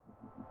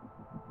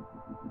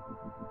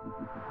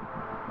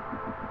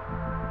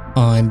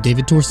I'm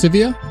David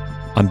Torsivia.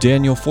 I'm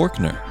Daniel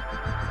Forkner.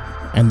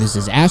 And this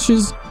is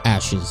Ashes,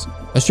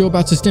 a show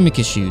about systemic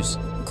issues,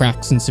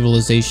 cracks in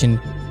civilization,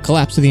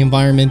 collapse of the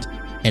environment,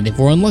 and if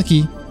we're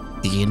unlucky,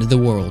 the end of the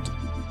world.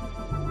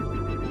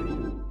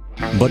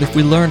 But if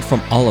we learn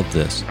from all of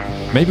this,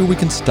 maybe we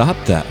can stop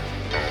that.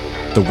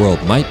 The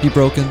world might be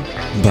broken,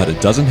 but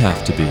it doesn't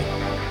have to be.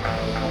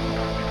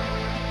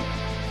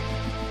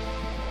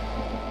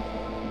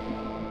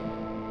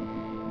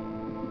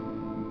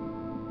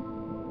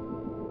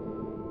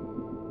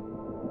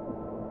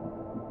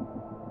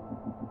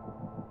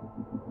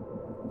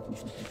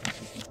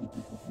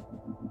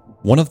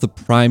 One of the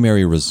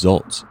primary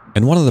results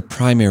and one of the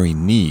primary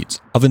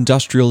needs of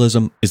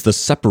industrialism is the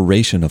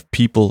separation of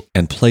people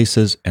and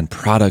places and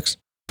products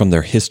from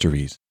their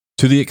histories.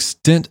 To the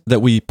extent that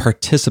we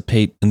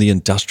participate in the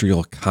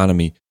industrial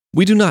economy,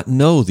 we do not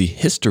know the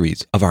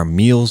histories of our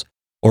meals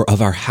or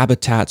of our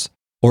habitats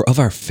or of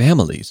our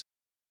families.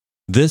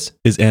 This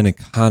is an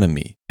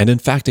economy and in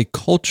fact a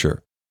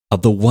culture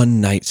of the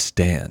one-night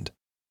stand.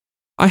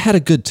 I had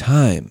a good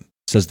time,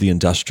 says the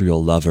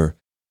industrial lover,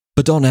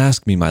 but don't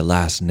ask me my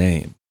last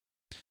name.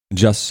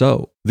 Just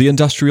so, the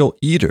industrial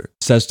eater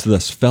says to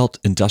the svelte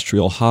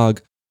industrial hog,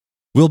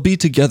 we'll be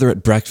together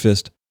at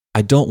breakfast.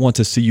 I don't want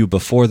to see you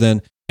before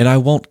then, and I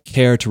won't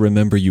care to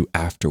remember you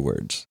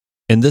afterwards.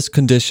 In this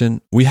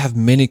condition, we have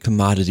many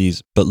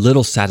commodities, but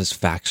little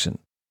satisfaction,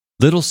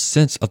 little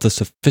sense of the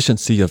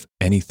sufficiency of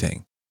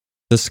anything.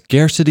 The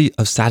scarcity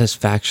of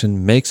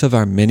satisfaction makes of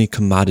our many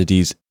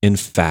commodities, in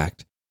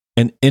fact,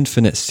 an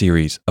infinite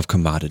series of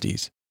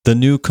commodities. The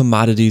new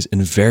commodities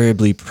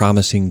invariably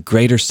promising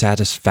greater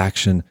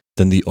satisfaction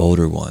than the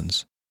older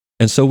ones.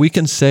 And so we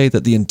can say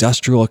that the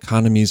industrial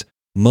economy's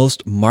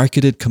most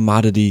marketed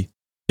commodity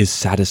is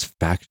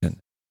satisfaction,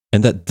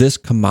 and that this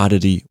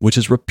commodity, which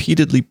is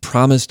repeatedly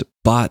promised,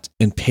 bought,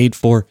 and paid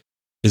for,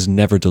 is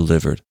never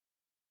delivered.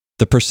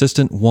 The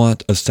persistent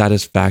want of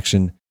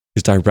satisfaction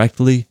is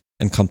directly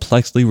and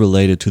complexly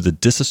related to the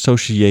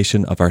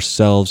disassociation of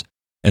ourselves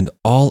and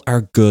all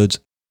our goods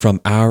from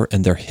our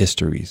and their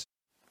histories.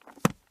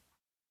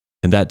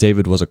 And that,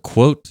 David, was a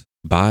quote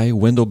by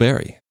Wendell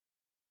Berry.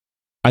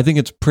 I think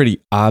it's pretty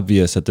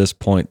obvious at this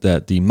point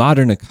that the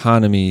modern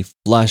economy,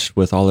 flush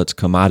with all its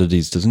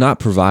commodities, does not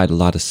provide a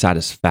lot of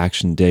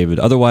satisfaction, David.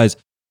 Otherwise,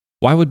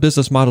 why would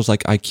business models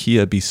like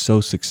IKEA be so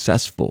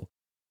successful?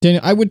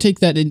 Daniel, I would take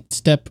that a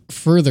step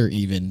further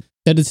even.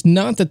 That it's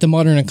not that the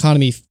modern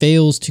economy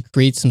fails to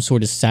create some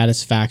sort of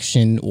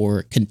satisfaction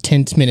or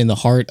contentment in the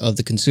heart of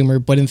the consumer,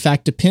 but in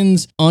fact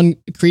depends on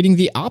creating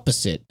the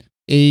opposite.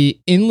 An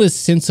endless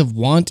sense of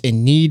want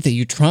and need that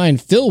you try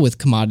and fill with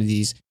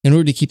commodities in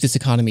order to keep this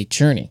economy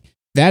churning.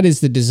 That is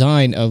the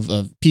design of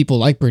people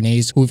like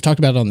Bernays, who we've talked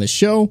about on this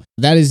show.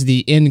 That is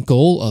the end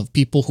goal of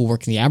people who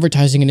work in the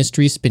advertising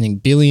industry, spending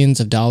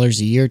billions of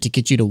dollars a year to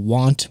get you to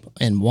want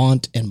and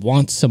want and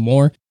want some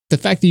more. The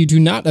fact that you do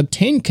not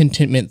obtain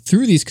contentment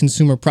through these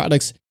consumer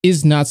products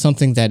is not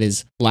something that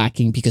is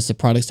lacking because the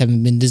products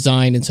haven't been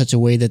designed in such a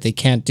way that they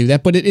can't do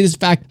that. But it is, in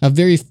fact, a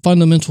very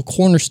fundamental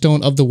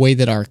cornerstone of the way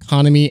that our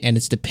economy and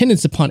its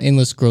dependence upon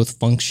endless growth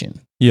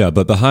function. Yeah,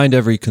 but behind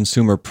every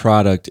consumer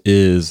product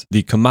is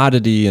the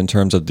commodity in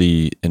terms of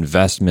the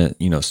investment,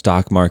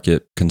 stock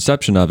market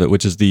conception of it,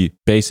 which is the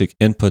basic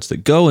inputs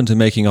that go into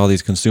making all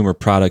these consumer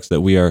products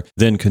that we are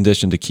then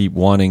conditioned to keep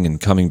wanting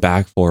and coming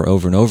back for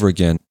over and over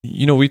again.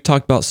 We've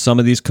talked about some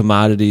of these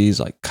commodities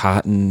like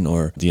cotton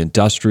or the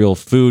industrial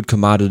food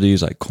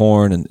commodities like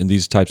corn and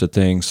these types of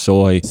things,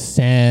 soy.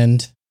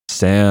 Sand,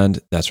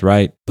 that's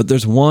right. But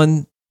there's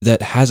one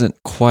that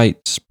hasn't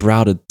quite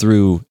sprouted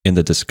through in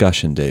the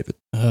discussion, David.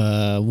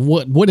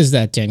 What is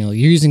that, Daniel?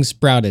 You're using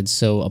sprouted,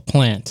 so a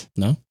plant,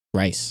 no?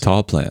 Rice.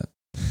 Tall plant.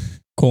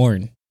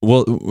 Corn.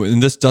 Well,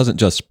 and this doesn't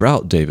just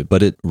sprout, David,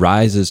 but it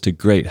rises to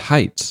great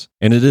heights.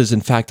 And it is,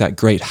 in fact, that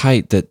great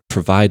height that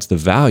provides the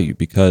value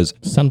because...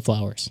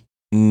 Sunflowers.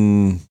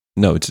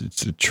 No, it's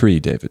a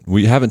tree, David.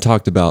 We haven't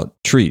talked about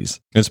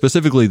trees, and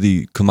specifically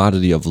the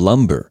commodity of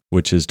lumber,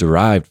 which is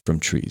derived from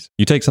trees.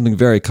 You take something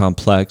very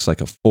complex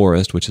like a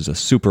forest, which is a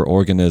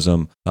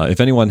superorganism.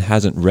 If anyone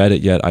hasn't read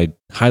it yet, I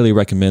highly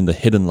recommend The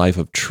Hidden Life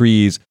of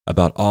Trees,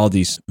 about all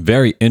these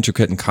very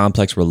intricate and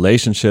complex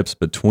relationships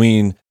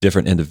between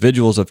different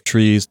individuals of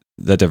trees,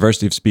 the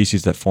diversity of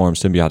species that form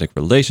symbiotic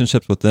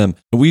relationships with them.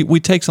 We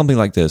take something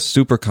like this,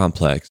 super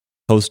complex,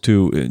 opposed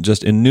to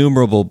just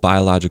innumerable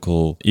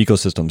biological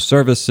ecosystem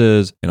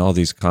services and all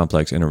these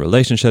complex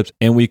interrelationships,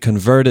 and we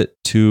convert it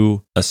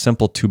to a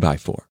simple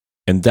 2x4.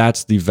 And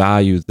that's the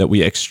value that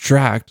we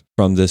extract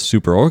from this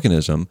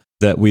superorganism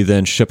that we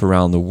then ship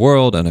around the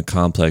world in a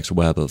complex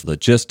web of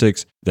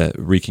logistics that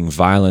wreaking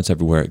violence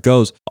everywhere it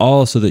goes,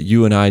 all so that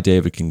you and I,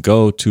 David, can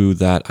go to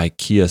that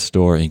IKEA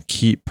store and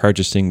keep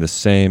purchasing the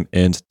same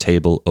end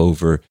table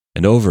over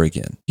and over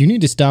again. You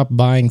need to stop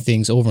buying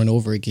things over and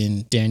over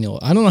again, Daniel.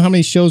 I don't know how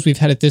many shows we've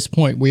had at this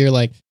point where you're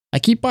like, I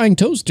keep buying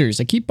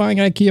toasters. I keep buying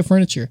IKEA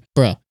furniture.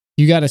 Bruh,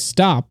 You got to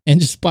stop and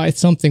just buy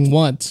something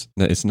once.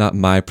 No, it's not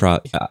my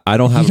problem. I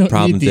don't have a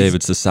problem,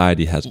 David.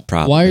 Society has a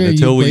problem. Why are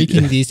you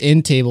breaking these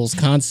end tables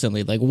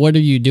constantly? Like, what are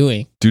you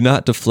doing? Do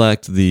not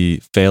deflect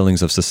the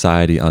failings of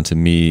society onto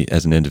me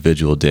as an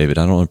individual, David.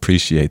 I don't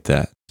appreciate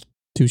that.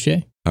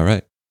 Touche. All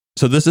right.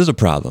 So this is a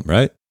problem,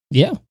 right?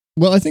 Yeah.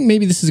 Well, I think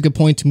maybe this is a good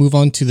point to move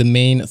on to the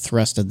main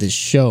thrust of this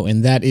show,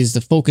 and that is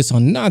the focus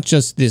on not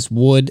just this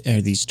wood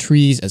or these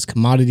trees as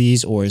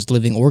commodities or as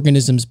living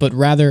organisms, but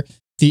rather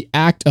the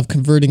act of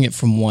converting it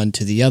from one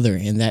to the other.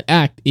 And that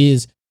act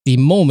is the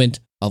moment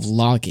of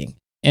logging.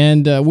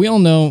 And we all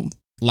know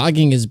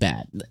logging is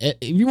bad. If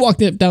you walked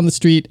down the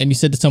street and you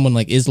said to someone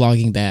like, is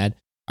logging bad?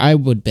 I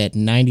would bet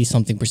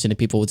 90-something% of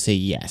people would say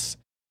yes.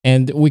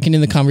 And we can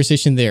end the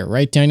conversation there,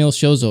 right, Daniel?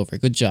 Show's over.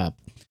 Good job.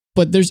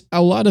 But there's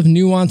a lot of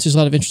nuance, there's a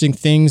lot of interesting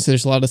things,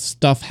 there's a lot of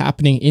stuff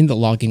happening in the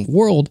logging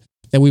world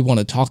that we want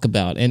to talk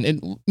about.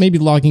 And maybe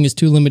logging is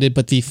too limited,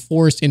 but the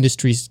forest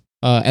industries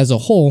as a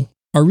whole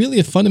are really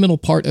a fundamental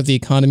part of the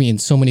economy in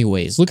so many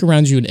ways. Look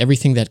around you and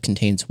everything that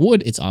contains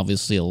wood, it's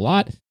obviously a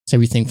lot. It's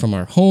everything from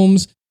our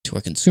homes to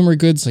our consumer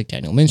goods, like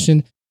Daniel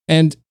mentioned.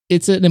 And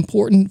it's an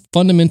important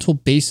fundamental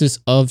basis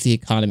of the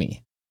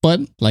economy.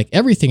 But like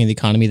everything in the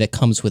economy, that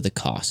comes with a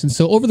cost. And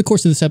so over the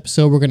course of this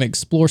episode, we're going to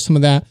explore some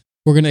of that.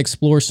 We're going to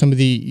explore some of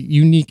the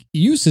unique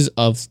uses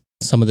of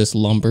some of this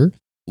lumber,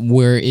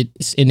 where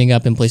it's ending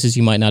up in places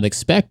you might not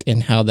expect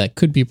and how that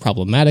could be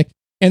problematic.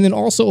 And then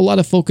also a lot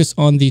of focus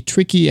on the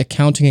tricky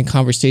accounting and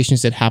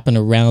conversations that happen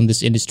around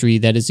this industry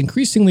that is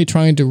increasingly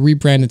trying to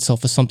rebrand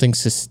itself as something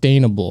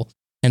sustainable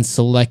and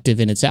selective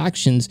in its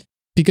actions,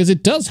 because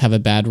it does have a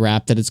bad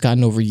rap that it's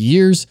gotten over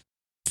years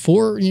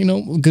for,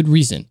 good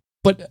reason.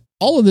 But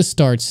all of this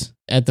starts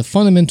at the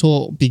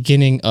fundamental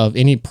beginning of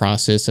any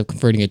process of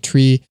converting a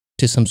tree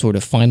to some sort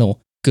of final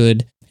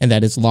good, and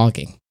that is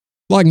logging.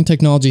 Logging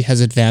technology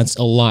has advanced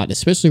a lot,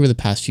 especially over the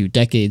past few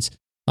decades.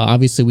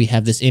 Obviously, we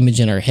have this image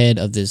in our head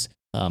of this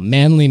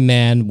manly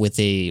man with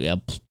a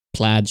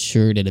plaid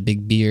shirt and a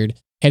big beard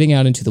heading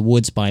out into the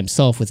woods by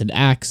himself with an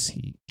axe.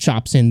 He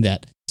chops in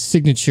that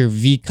signature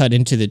V cut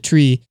into the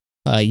tree,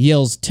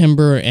 yells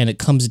timber, and it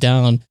comes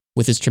down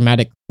with this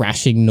dramatic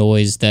crashing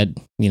noise that,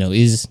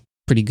 is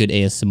pretty good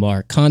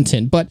ASMR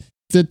content. But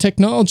the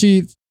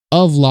technology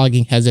of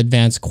logging has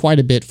advanced quite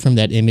a bit from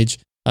that image.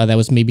 That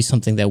was maybe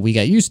something that we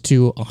got used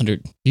to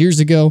 100 years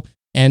ago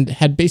and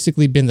had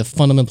basically been the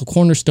fundamental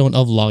cornerstone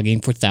of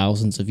logging for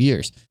thousands of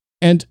years.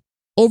 And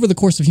over the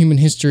course of human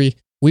history,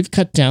 we've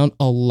cut down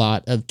a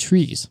lot of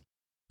trees.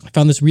 I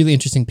found this really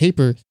interesting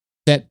paper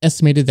that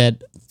estimated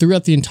that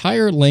throughout the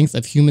entire length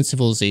of human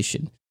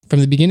civilization,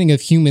 from the beginning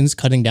of humans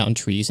cutting down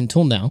trees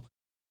until now,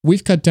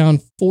 we've cut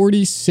down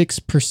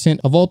 46%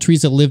 of all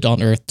trees that lived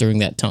on Earth during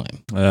that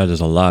time. That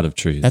is a lot of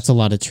trees. That's a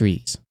lot of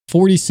trees.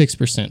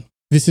 46%.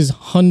 This is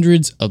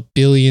hundreds of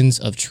billions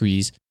of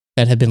trees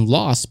that have been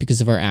lost because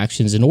of our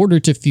actions in order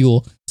to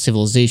fuel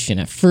civilization.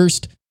 At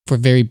first, for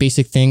very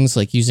basic things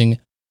like using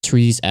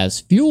trees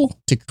as fuel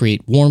to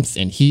create warmth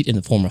and heat in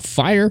the form of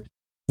fire.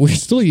 We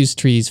still use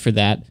trees for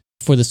that,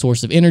 for the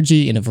source of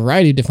energy in a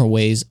variety of different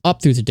ways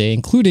up through today,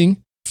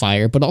 including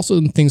fire, but also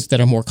in things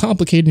that are more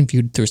complicated and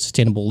viewed through a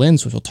sustainable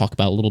lens, which we'll talk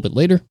about a little bit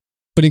later.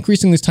 But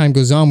increasingly as time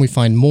goes on, we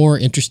find more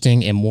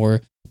interesting and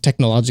more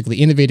technologically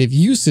innovative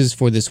uses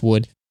for this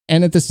wood.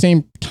 And at the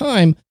same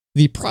time,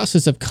 the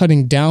process of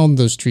cutting down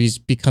those trees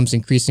becomes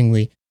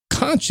increasingly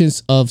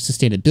conscious of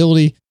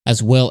sustainability,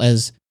 as well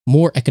as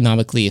more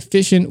economically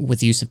efficient with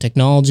the use of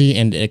technology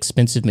and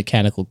expensive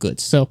mechanical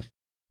goods. So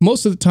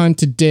most of the time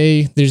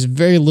today, there's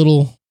very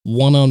little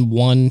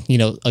one-on-one,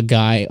 a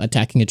guy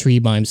attacking a tree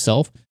by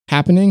himself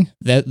happening.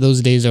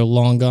 Those days are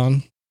long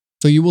gone.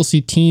 So you will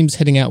see teams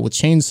heading out with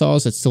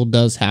chainsaws. That still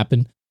does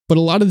happen. But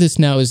a lot of this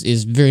now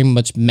is very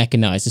much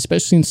mechanized,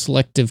 especially in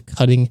selective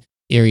cutting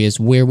areas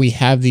where we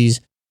have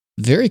these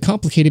very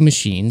complicated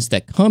machines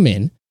that come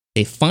in,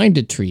 they find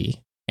a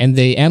tree, and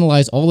they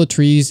analyze all the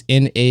trees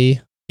in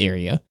a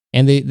area.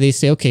 And they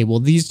say, okay, well,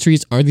 these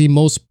trees are the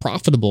most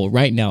profitable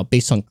right now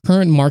based on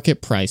current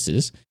market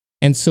prices.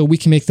 And so we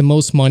can make the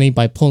most money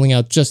by pulling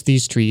out just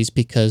these trees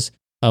because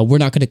we're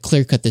not going to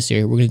clear cut this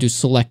area. We're going to do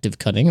selective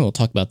cutting, and we'll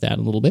talk about that in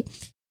a little bit.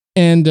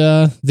 And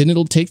then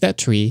it'll take that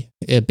tree,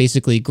 it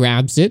basically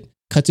grabs it,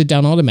 cuts it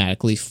down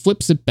automatically,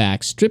 flips it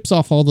back, strips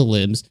off all the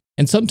limbs,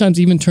 and sometimes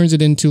even turns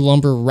it into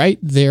lumber right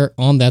there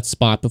on that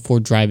spot before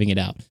driving it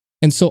out.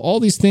 And so all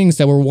these things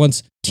that were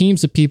once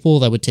teams of people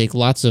that would take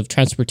lots of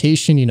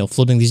transportation,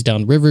 floating these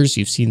down rivers.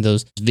 You've seen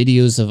those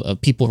videos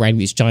of people riding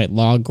these giant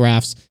log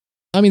rafts.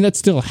 I mean, that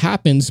still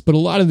happens, but a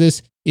lot of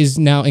this is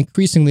now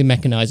increasingly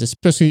mechanized,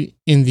 especially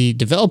in the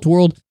developed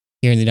world,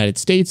 here in the United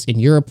States, in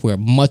Europe, where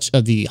much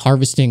of the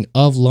harvesting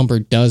of lumber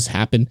does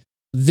happen.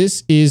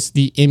 This is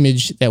the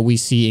image that we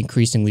see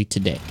increasingly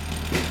today.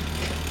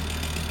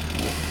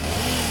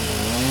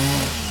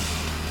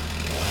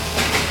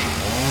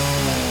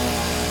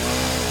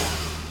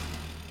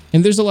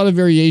 And there's a lot of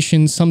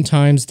variations.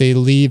 Sometimes they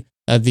leave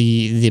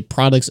the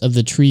products of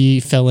the tree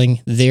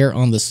felling there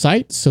on the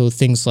site. So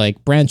things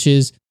like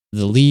branches,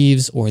 the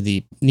leaves, or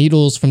the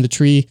needles from the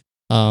tree.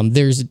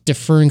 There's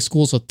differing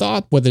schools of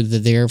thought, whether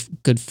they're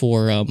good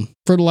for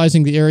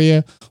fertilizing the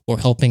area or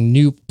helping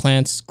new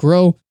plants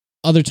grow.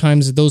 Other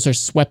times, those are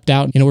swept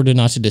out in order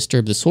not to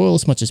disturb the soil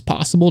as much as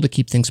possible to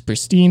keep things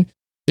pristine.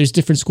 There's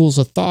different schools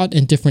of thought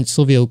and different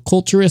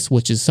silviculturists,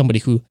 which is somebody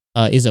who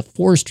is a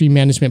forestry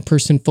management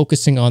person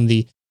focusing on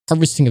the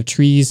harvesting of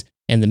trees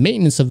and the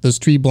maintenance of those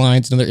tree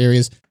blinds and other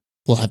areas.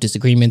 We'll have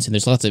disagreements, and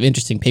there's lots of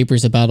interesting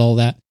papers about all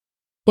that.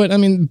 But I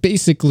mean,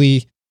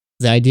 basically,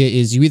 the idea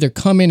is you either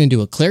come in and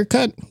do a clear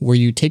cut, where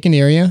you take an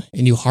area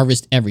and you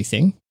harvest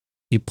everything.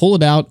 You pull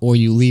it out, or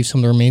you leave some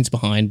of the remains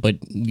behind, but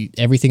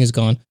everything is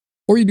gone.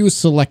 Or you do a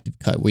selective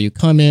cut, where you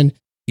come in,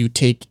 you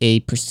take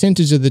a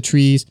percentage of the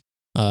trees.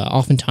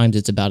 Oftentimes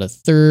it's about a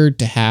third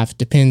to half,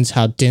 depends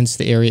how dense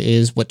the area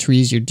is, what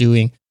trees you're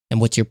doing,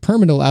 and what your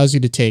permit allows you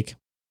to take.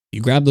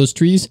 You grab those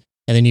trees,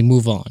 and then you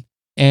move on.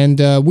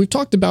 And we've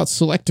talked about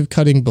selective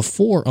cutting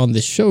before on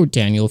this show,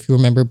 Daniel, if you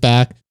remember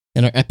back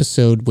in our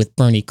episode with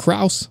Bernie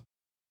Krause.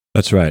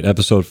 That's right.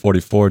 Episode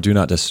 44, Do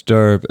Not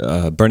Disturb.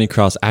 Bernie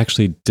Krause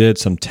actually did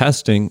some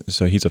testing.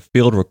 So he's a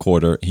field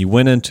recorder. He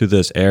went into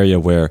this area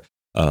where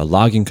a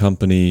logging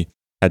company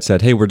had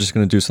said, hey, we're just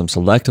going to do some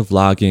selective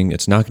logging.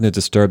 It's not going to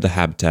disturb the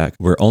habitat.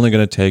 We're only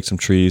going to take some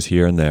trees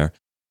here and there.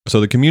 So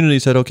the community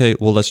said, okay,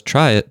 well, let's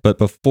try it. But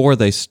before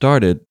they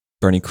started,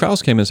 Bernie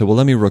Krause came in and said, well,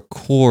 let me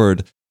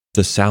record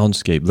the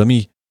soundscape. Let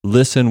me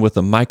listen with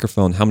a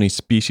microphone how many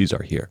species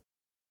are here.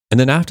 And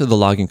then after the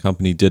logging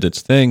company did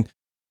its thing,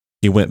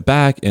 he went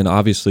back, and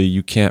obviously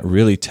you can't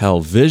really tell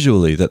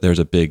visually that there's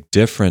a big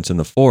difference in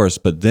the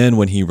forest. But then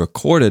when he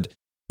recorded,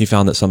 he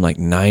found that some like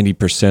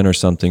 90% or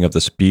something of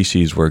the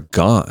species were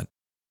gone,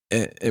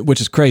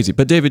 which is crazy.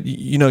 But David,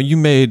 you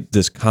made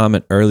this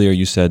comment earlier.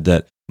 You said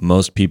that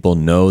most people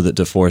know that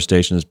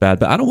deforestation is bad,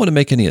 but I don't want to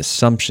make any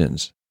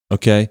assumptions,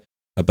 okay,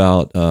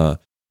 about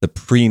the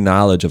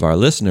pre-knowledge of our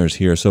listeners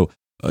here. So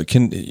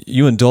can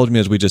you indulge me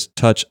as we just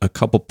touch a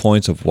couple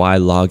points of why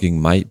logging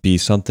might be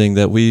something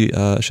that we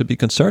should be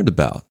concerned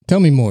about? Tell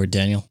me more,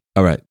 Daniel.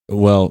 All right.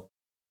 Well,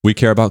 we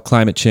care about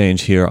climate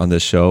change here on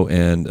this show,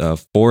 and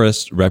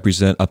forests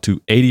represent up to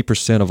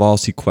 80% of all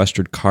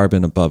sequestered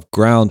carbon above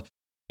ground,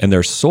 and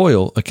their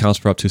soil accounts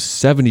for up to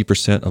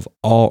 70% of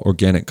all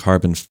organic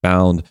carbon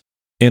found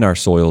in our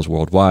soils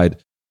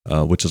worldwide,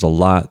 which is a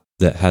lot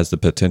that has the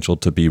potential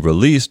to be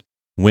released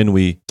when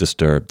we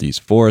disturb these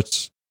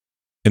forests.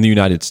 In the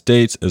United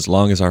States, as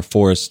long as our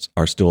forests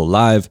are still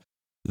alive,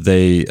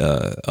 they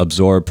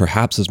absorb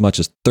perhaps as much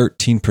as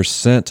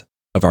 13%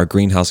 of our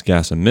greenhouse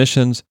gas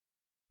emissions.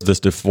 This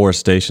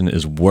deforestation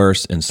is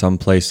worse in some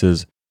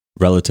places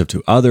relative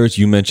to others.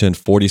 You mentioned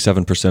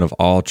 47% of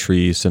all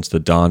trees since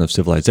the dawn of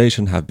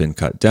civilization have been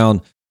cut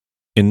down.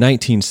 In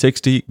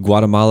 1960,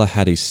 Guatemala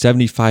had a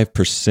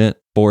 75%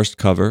 forest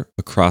cover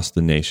across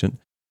the nation.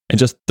 And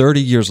just 30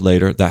 years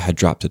later, that had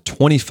dropped to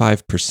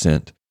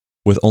 25%,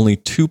 with only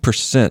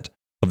 2%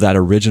 of that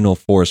original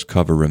forest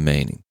cover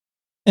remaining.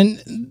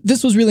 And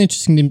this was really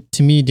interesting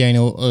to me,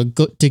 Daniel,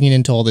 digging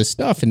into all this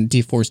stuff and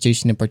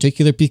deforestation in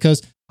particular,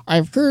 because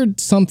I've heard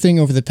something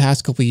over the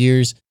past couple of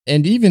years,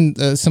 and even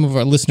some of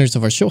our listeners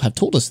of our show have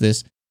told us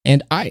this,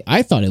 and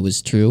I thought it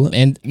was true.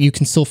 And you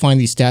can still find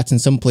these stats in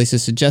some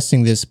places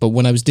suggesting this, but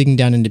when I was digging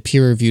down into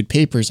peer-reviewed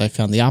papers, I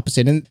found the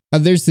opposite. And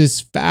there's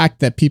this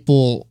fact that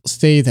people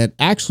say that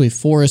actually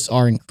forests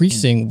are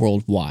increasing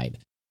worldwide.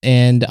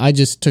 And I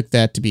just took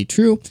that to be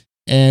true.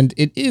 And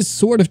it is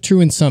sort of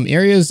true in some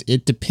areas.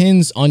 It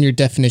depends on your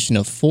definition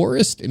of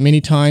forest. Many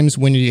times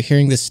when you're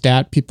hearing this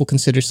stat, people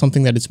consider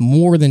something that is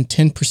more than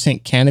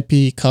 10%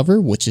 canopy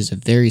cover, which is a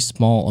very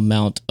small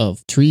amount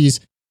of trees.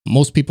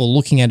 Most people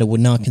looking at it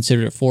would not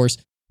consider it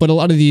forest, but a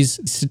lot of these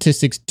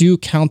statistics do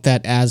count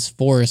that as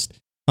forest.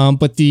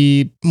 But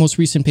the most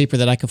recent paper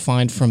that I could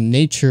find from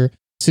Nature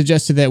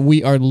suggested that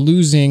we are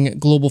losing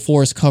global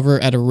forest cover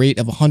at a rate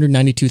of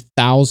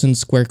 192,000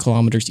 square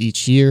kilometers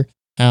each year.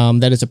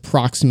 That is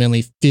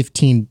approximately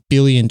 15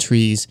 billion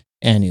trees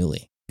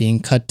annually being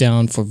cut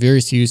down for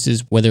various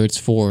uses, whether it's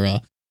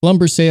for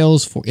lumber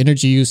sales, for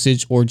energy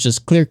usage, or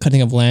just clear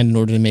cutting of land in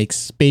order to make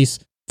space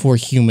for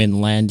human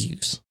land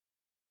use.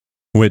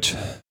 Which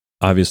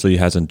obviously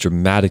has a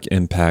dramatic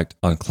impact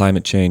on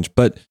climate change.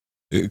 But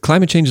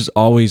climate change is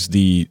always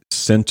the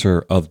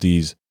center of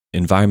these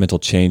environmental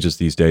changes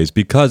these days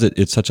because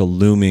it's such a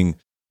looming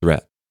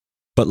threat.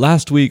 But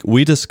last week,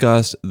 we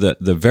discussed the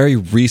very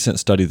recent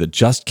study that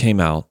just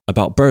came out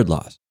about bird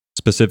loss.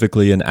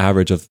 Specifically, an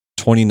average of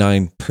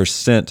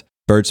 29%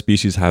 bird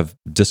species have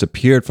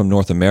disappeared from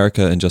North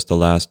America in just the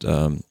last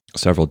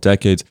several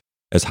decades,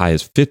 as high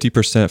as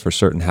 50% for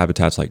certain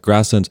habitats like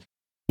grasslands.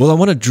 Well, I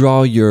want to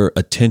draw your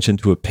attention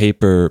to a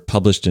paper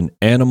published in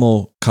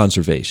Animal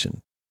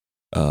Conservation,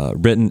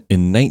 written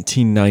in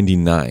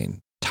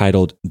 1999,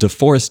 titled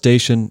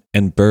Deforestation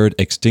and Bird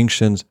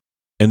Extinctions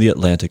in the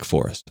Atlantic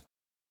Forest.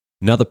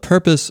 Now, the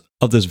purpose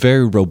of this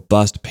very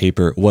robust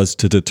paper was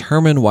to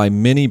determine why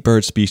many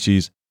bird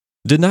species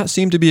did not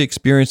seem to be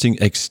experiencing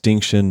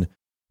extinction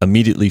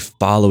immediately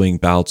following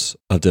bouts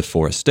of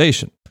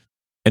deforestation.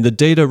 And the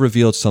data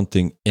revealed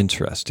something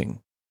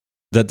interesting.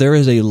 that there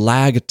is a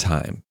lag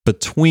time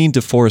between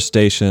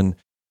deforestation,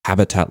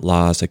 habitat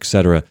loss,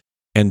 etc.,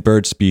 and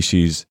bird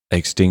species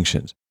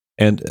extinctions.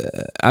 And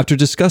after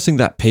discussing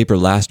that paper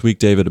last week,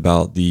 David,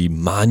 about the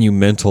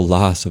monumental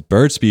loss of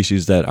bird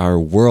species that our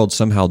world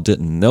somehow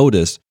didn't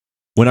notice,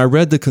 when I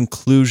read the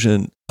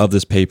conclusion of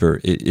this paper,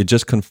 it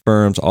just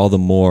confirms all the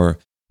more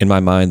in my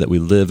mind that we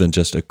live in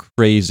just a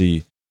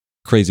crazy,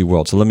 crazy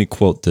world. So let me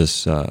quote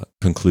this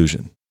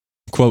conclusion.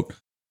 Quote,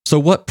 "So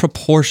what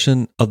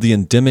proportion of the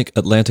endemic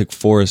Atlantic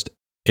forest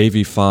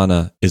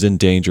avifauna is in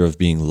danger of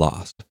being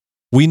lost?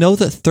 We know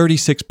that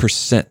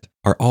 36%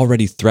 are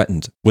already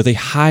threatened, with a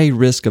high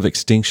risk of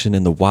extinction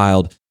in the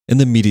wild in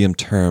the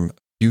medium-term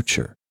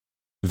future.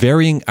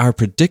 Varying our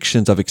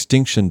predictions of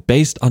extinction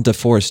based on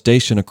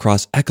deforestation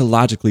across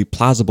ecologically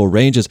plausible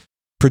ranges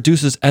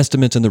produces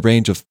estimates in the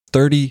range of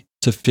 30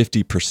 to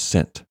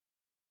 50%.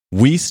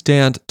 We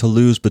stand to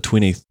lose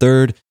between a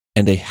third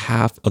and a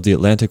half of the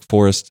Atlantic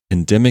forest's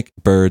endemic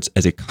birds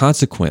as a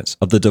consequence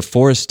of the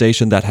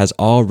deforestation that has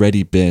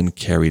already been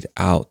carried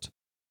out."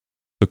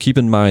 So keep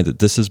in mind that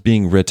this is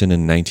being written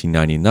in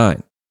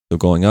 1999. So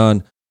going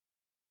on,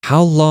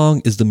 how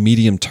long is the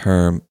medium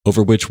term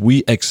over which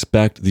we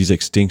expect these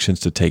extinctions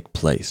to take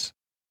place?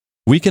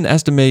 We can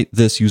estimate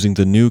this using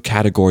the new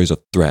categories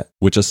of threat,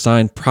 which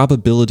assign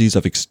probabilities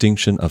of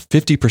extinction of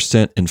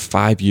 50% in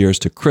 5 years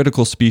to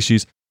critical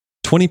species,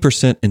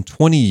 20% in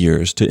 20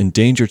 years to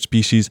endangered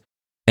species,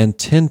 and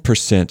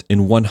 10%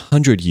 in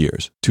 100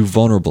 years to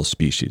vulnerable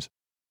species.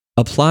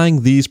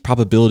 Applying these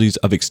probabilities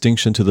of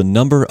extinction to the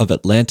number of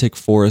Atlantic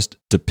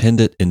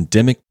forest-dependent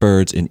endemic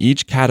birds in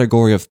each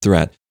category of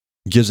threat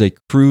gives a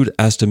crude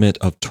estimate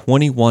of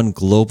 21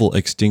 global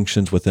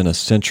extinctions within a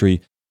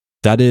century,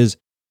 that is,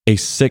 a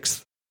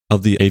sixth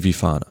of the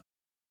avifauna.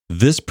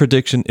 This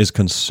prediction is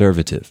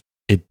conservative.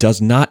 It does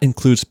not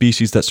include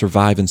species that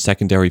survive in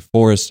secondary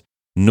forests,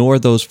 nor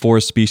those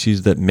forest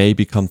species that may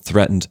become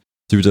threatened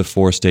through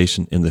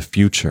deforestation in the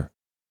future.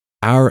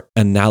 Our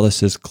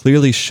analysis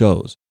clearly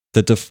shows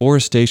that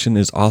deforestation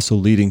is also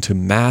leading to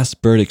mass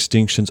bird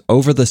extinctions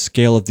over the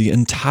scale of the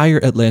entire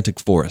Atlantic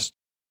forest,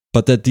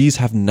 but that these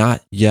have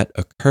not yet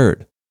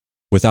occurred.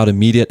 Without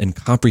immediate and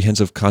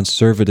comprehensive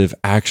conservative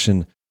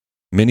action,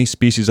 many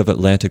species of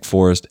Atlantic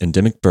forest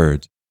endemic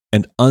birds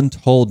and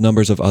untold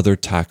numbers of other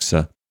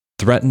taxa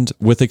threatened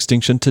with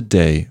extinction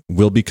today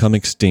will become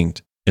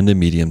extinct in the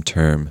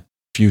medium-term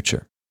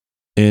future.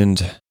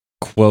 End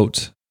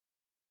quote.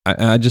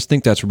 I just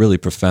think that's really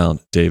profound,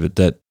 David,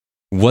 that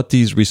what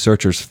these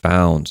researchers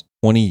found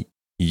 20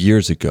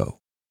 years ago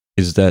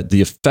is that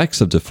the effects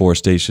of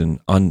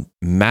deforestation on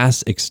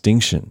mass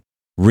extinction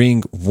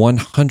ring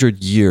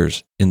 100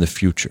 years in the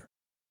future.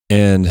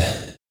 And,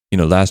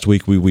 last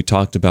week we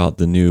talked about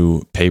the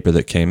new paper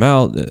that came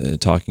out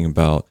talking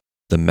about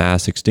the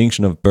mass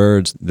extinction of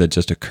birds that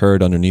just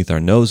occurred underneath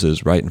our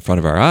noses, right in front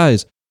of our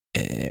eyes.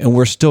 And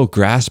we're still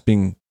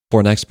grasping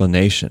for an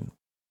explanation,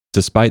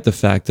 despite the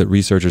fact that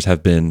researchers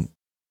have been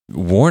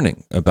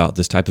warning about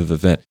this type of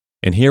event.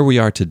 And here we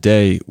are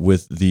today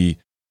with the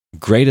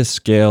greatest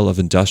scale of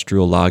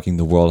industrial logging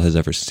the world has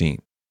ever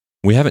seen.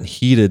 We haven't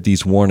heeded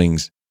these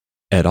warnings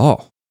at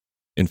all.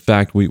 In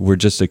fact, we're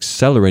just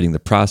accelerating the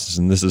process,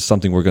 and this is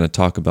something we're going to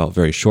talk about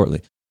very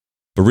shortly.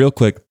 But real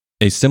quick,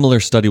 a similar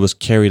study was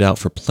carried out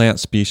for plant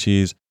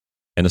species,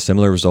 and a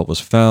similar result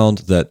was found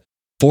that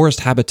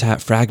forest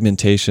habitat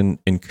fragmentation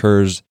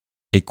incurs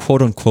a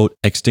quote-unquote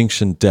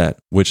extinction debt,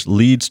 which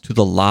leads to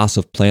the loss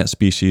of plant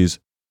species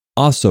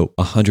also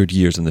 100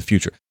 years in the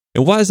future.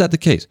 And why is that the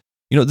case?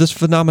 This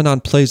phenomenon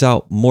plays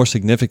out more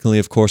significantly,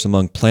 of course,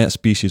 among plant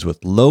species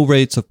with low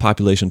rates of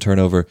population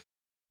turnover,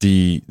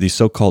 the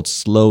so-called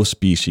slow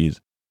species.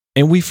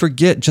 And we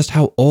forget just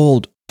how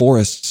old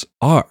forests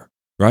are,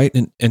 right?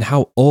 And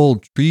how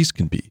old trees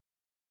can be.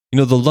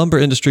 The lumber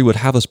industry would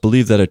have us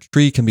believe that a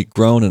tree can be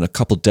grown in a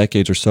couple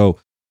decades or so,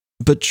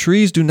 but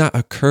trees do not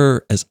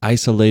occur as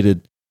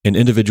isolated and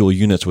individual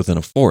units within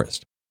a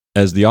forest.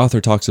 As the author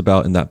talks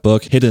about in that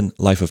book, Hidden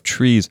Life of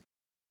Trees,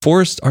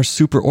 forests are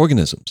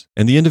superorganisms,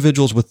 and the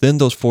individuals within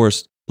those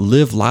forests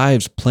live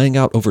lives playing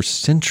out over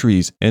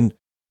centuries and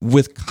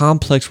with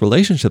complex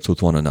relationships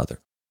with one another.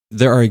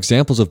 There are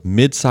examples of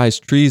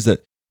mid-sized trees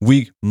that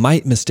we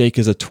might mistake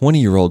as a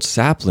 20-year-old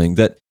sapling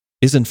that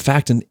is in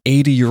fact an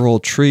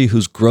 80-year-old tree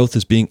whose growth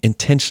is being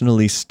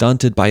intentionally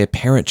stunted by a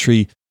parent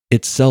tree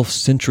itself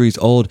centuries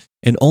old,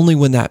 and only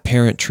when that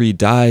parent tree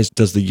dies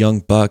does the young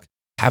buck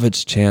have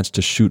its chance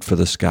to shoot for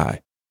the sky.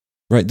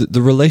 Right?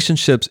 The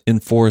relationships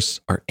in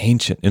forests are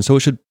ancient, and so it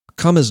should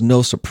come as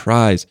no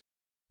surprise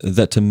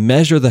that to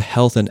measure the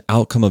health and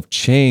outcome of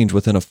change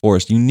within a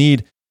forest, you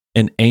need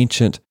an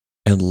ancient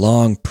and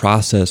long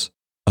process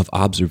of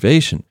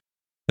observation.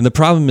 And the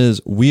problem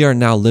is we are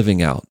now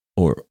living out,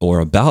 or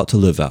about to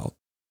live out,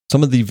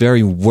 some of the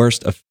very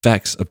worst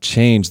effects of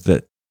change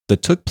that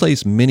took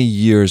place many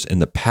years in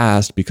the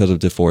past because of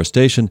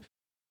deforestation,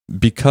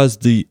 because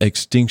the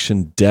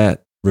extinction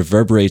debt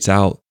reverberates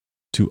out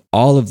to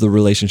all of the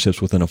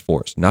relationships within a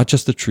forest, not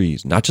just the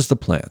trees, not just the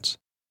plants,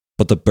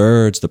 but the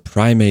birds, the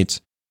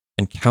primates,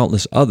 and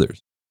countless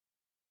others.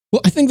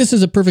 Well, I think this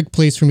is a perfect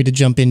place for me to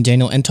jump in,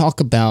 Daniel, and talk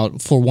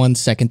about, for 1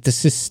 second, the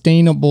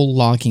sustainable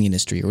logging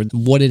industry, or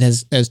what it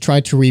has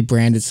tried to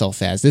rebrand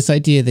itself as. This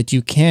idea that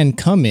you can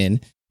come in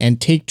and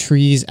take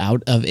trees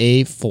out of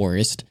a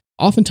forest,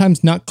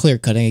 oftentimes not clear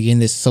cutting, again,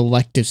 this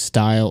selective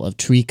style of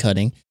tree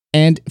cutting,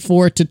 and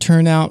for it to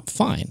turn out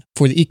fine,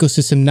 for the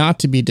ecosystem not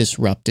to be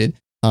disrupted,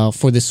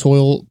 for the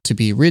soil to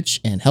be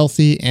rich and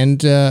healthy, and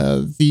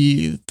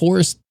the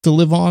forest to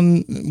live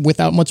on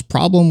without much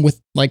problem, with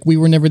like we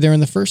were never there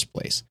in the first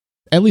place.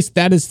 At least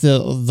that is the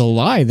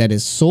lie that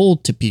is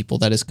sold to people,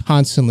 that is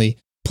constantly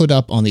put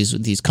up on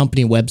these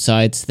company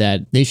websites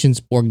that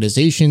nations,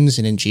 organizations,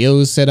 and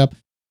NGOs set up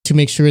to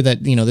make sure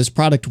that, this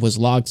product was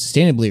logged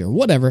sustainably or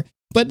whatever.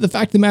 But the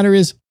fact of the matter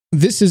is,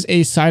 this is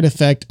a side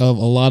effect of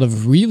a lot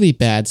of really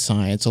bad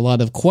science, a lot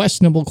of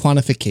questionable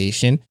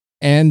quantification,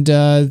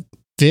 and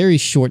very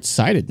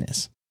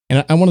short-sightedness.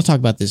 And I want to talk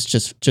about this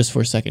just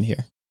for a second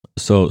here.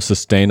 So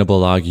sustainable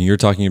logging, you're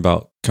talking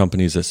about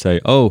companies that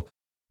say, oh,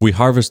 we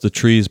harvest the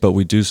trees, but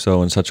we do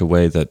so in such a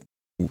way that,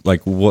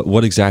 like,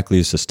 what exactly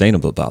is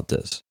sustainable about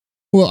this?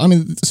 Well, I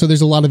mean, so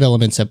there's a lot of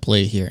elements at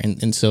play here.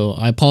 And so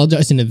I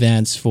apologize in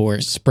advance for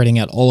spreading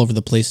out all over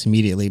the place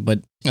immediately,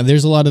 but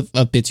there's a lot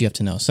of bits you have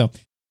to know. So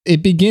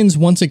it begins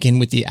once again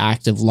with the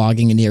act of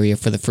logging an area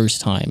for the first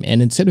time.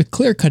 And instead of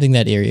clear cutting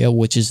that area,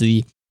 which is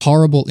the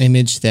horrible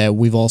image that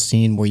we've all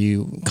seen where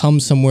you come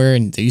somewhere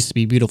and there used to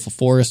be beautiful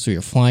forests, or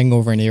you're flying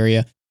over an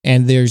area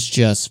and there's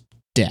just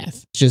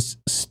death, just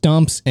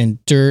stumps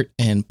and dirt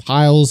and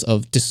piles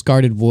of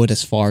discarded wood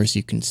as far as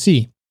you can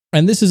see.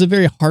 And this is a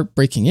very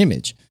heartbreaking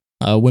image.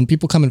 When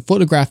people come and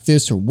photograph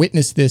this or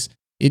witness this,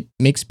 it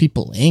makes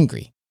people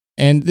angry.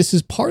 And this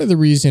is part of the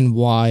reason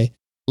why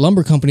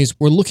lumber companies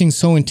were looking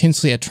so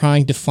intensely at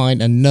trying to find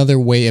another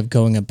way of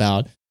going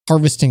about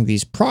harvesting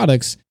these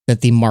products that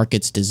the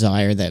markets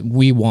desire, that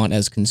we want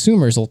as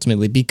consumers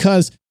ultimately,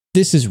 because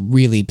this is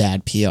really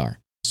bad PR.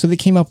 So they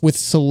came up with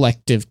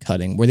selective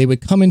cutting, where they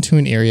would come into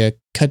an area,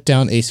 cut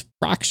down a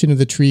fraction of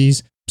the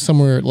trees,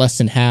 somewhere less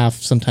than half,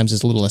 sometimes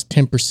as little as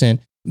 10%,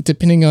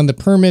 depending on the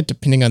permit,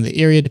 depending on the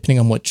area, depending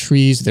on what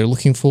trees they're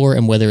looking for,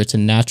 and whether it's a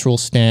natural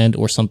stand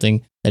or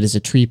something that is a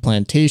tree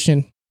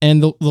plantation.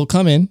 And they'll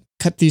come in,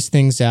 cut these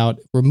things out,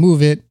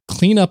 remove it,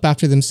 clean up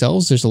after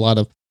themselves. There's a lot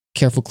of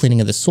careful cleaning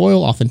of the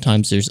soil.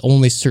 Oftentimes there's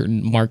only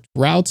certain marked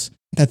routes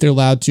that they're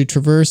allowed to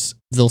traverse.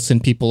 They'll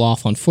send people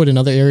off on foot in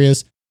other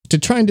areas to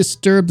try and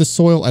disturb the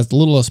soil as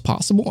little as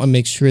possible and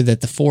make sure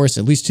that the forest,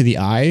 at least to the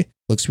eye,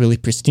 looks really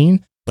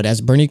pristine. But as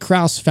Bernie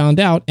Krause found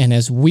out, and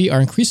as we are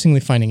increasingly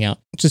finding out,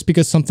 just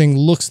because something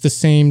looks the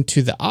same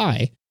to the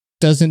eye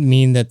doesn't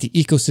mean that the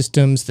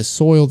ecosystems, the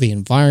soil, the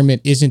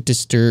environment isn't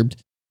disturbed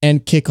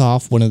and kick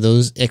off one of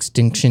those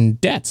extinction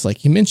deaths,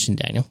 like you mentioned,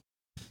 Daniel.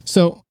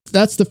 So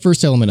that's the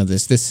first element of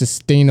this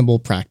sustainable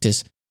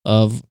practice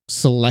of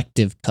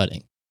selective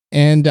cutting.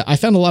 And I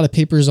found a lot of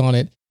papers on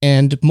it.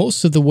 And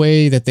most of the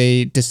way that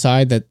they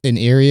decide that an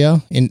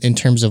area, in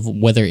terms of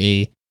whether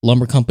a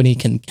lumber company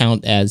can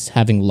count as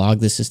having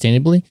logged this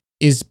sustainably,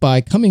 is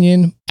by coming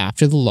in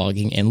after the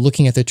logging and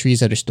looking at the trees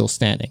that are still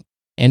standing.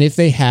 And if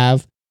they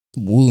have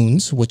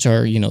wounds, which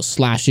are,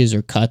 slashes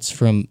or cuts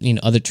from,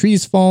 other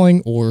trees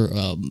falling, or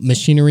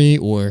machinery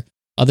or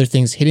other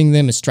things hitting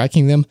them and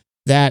striking them,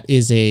 that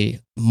is a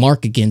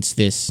mark against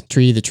this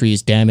tree. The tree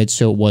is damaged,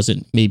 so it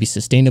wasn't maybe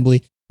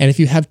sustainably. And if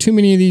you have too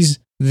many of these,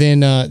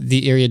 then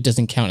the area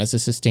doesn't count as a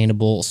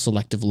sustainable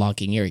selective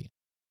logging area.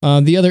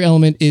 The other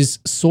element is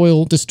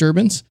soil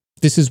disturbance.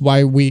 This is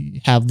why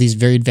we have these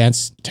very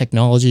advanced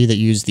technology that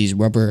use these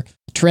rubber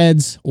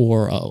treads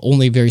or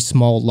only very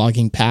small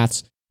logging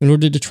paths in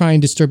order to try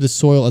and disturb the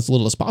soil as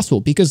little as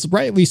possible. Because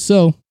rightly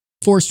so,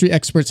 forestry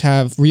experts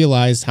have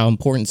realized how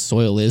important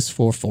soil is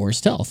for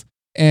forest health.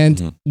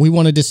 And we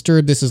want to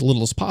disturb this as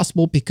little as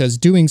possible, because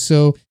doing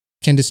so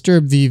can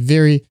disturb the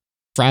very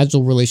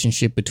fragile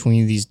relationship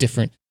between these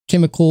different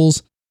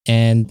chemicals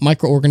and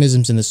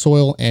microorganisms in the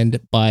soil.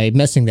 And by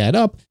messing that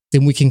up,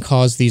 then we can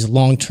cause these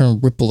long-term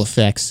ripple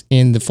effects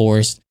in the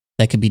forest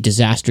that could be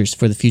disastrous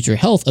for the future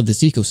health of this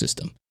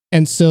ecosystem.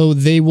 And so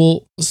they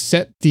will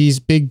set these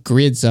big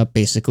grids up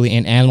basically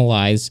and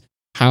analyze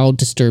how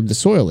disturbed the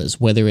soil is,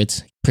 whether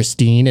it's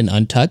pristine and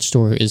untouched,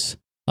 or is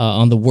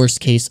on the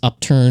worst case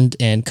upturned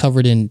and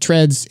covered in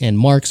treads and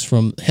marks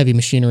from heavy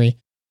machinery.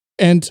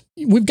 And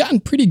we've gotten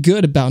pretty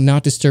good about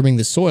not disturbing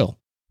the soil,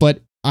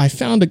 but I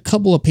found a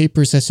couple of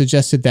papers that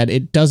suggested that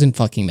it doesn't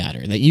fucking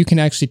matter, that you can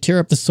actually tear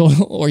up the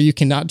soil or you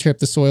cannot tear up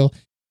the soil.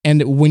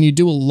 And when you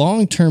do a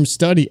long-term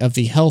study of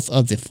the health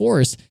of the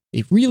forest,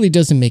 it really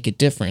doesn't make a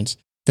difference.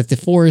 That the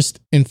forest,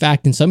 in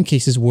fact, in some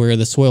cases where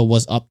the soil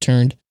was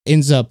upturned,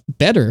 ends up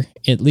better,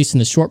 at least in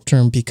the short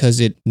term,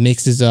 because it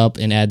mixes up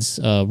and adds,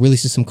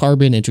 releases some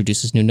carbon,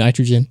 introduces new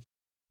nitrogen,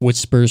 which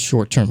spurs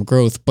short-term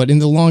growth. But in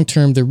the long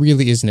term, there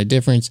really isn't a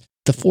difference.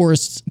 The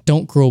forests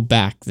don't grow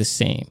back the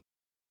same.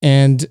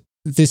 And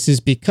this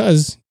is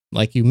because,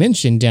 like you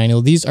mentioned,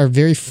 Daniel, these are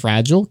very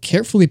fragile,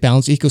 carefully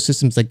balanced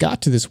ecosystems that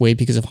got to this way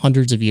because of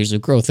hundreds of years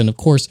of growth. And of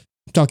course,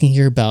 I'm talking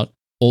here about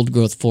old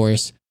growth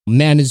forests.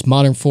 Managed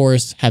modern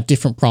forests have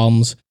different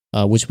problems.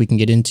 which we can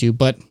get into.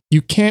 But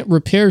you can't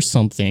repair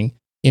something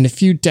in a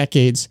few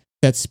decades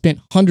that spent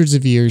hundreds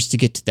of years to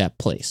get to that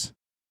place.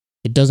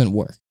 It doesn't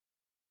work.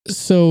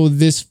 So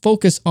this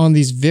focus on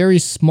these very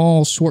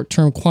small,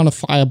 short-term,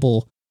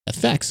 quantifiable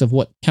effects of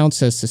what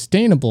counts as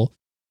sustainable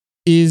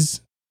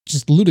is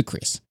just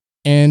ludicrous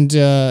and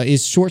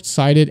is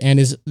short-sighted, and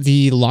is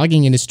the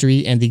logging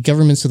industry and the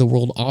governments of the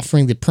world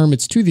offering the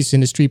permits to this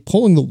industry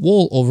pulling the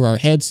wool over our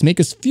heads to make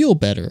us feel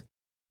better,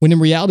 when in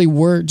reality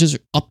we're just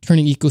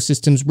upturning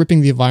ecosystems,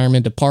 ripping the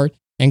environment apart,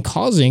 and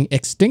causing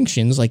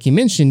extinctions, like you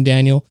mentioned,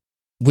 Daniel,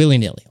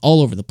 willy-nilly,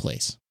 all over the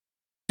place.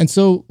 And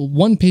so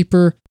one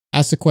paper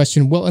asked the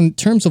question, well, in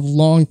terms of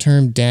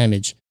long-term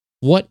damage,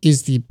 what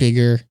is the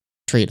bigger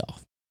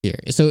trade-off here?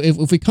 So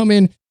if we come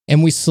in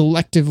and we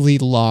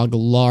selectively log a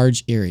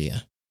large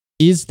area,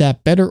 is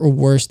that better or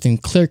worse than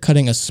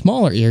clear-cutting a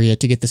smaller area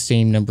to get the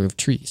same number of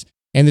trees?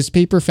 And this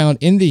paper found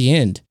in the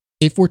end,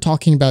 if we're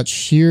talking about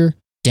sheer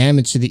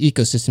damage to the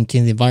ecosystem,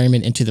 to the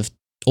environment, and to the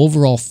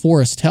overall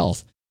forest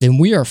health, then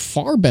we are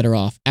far better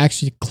off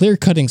actually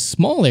clear-cutting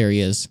small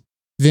areas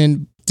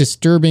than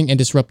disturbing and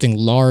disrupting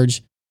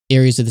large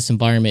areas of this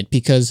environment,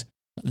 because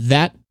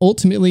that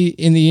ultimately,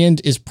 in the end,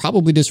 is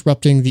probably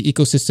disrupting the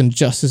ecosystem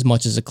just as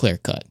much as a clear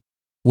cut,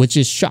 which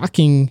is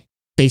shocking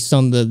based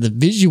on the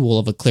visual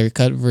of a clear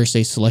cut versus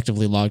a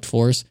selectively logged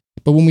forest.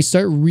 But when we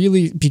start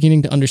really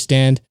beginning to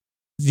understand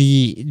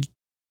the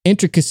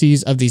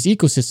intricacies of these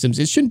ecosystems,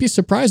 it shouldn't be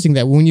surprising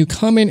that when you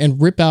come in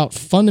and rip out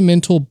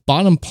fundamental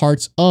bottom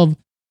parts of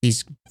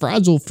these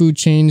fragile food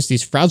chains,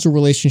 these fragile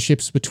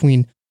relationships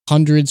between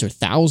hundreds or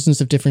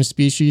thousands of different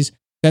species,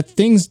 that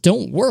things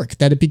don't work,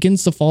 that it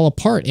begins to fall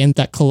apart, and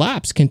that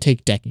collapse can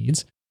take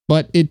decades,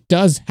 but it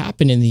does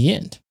happen in the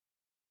end.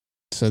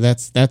 So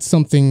that's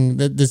something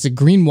that's a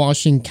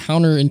greenwashing,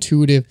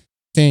 counterintuitive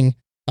thing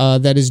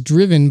that is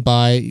driven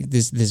by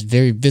this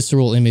very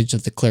visceral image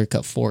of the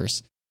clear-cut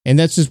forest. And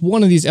that's just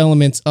one of these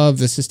elements of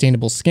the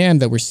sustainable scam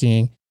that we're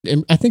seeing.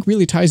 And I think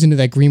really ties into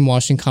that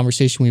greenwashing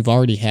conversation we've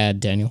already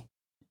had, Daniel.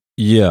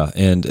 Yeah,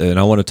 and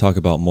I want to talk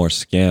about more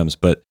scams,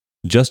 but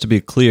just to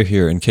be clear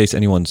here, in case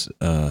anyone's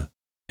is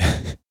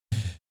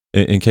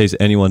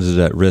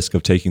at risk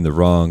of taking the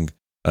wrong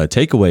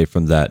takeaway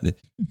from that,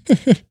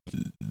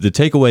 the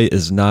takeaway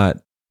is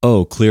not,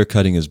 oh, clear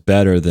cutting is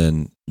better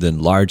than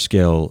large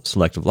scale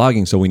selective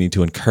logging, so we need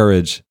to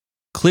encourage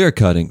clear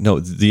cutting. No,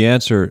 the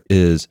answer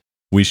is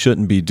we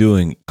shouldn't be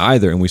doing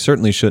either, and we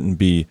certainly shouldn't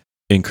be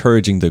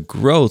encouraging the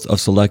growth of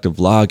selective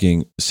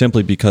logging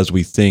simply because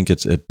we think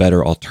it's a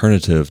better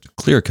alternative to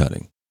clear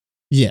cutting.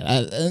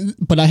 Yeah,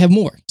 but I have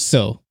more.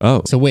 So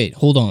wait,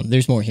 hold on.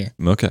 There's more here.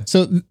 Okay.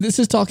 So this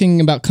is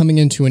talking about coming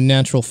into a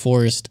natural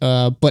forest,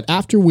 but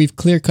after we've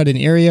clear cut an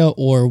area,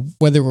 or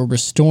whether we're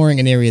restoring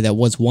an area that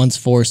was once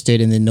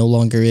forested and then no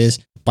longer is,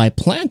 by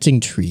planting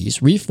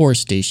trees,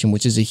 reforestation,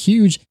 which is a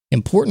huge,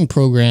 important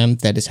program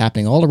that is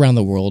happening all around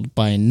the world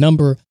by a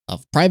number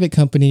of private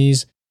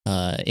companies,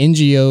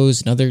 NGOs,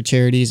 and other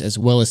charities, as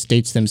well as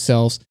states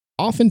themselves.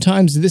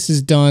 Oftentimes, this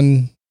is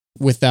done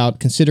without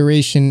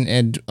consideration,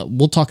 and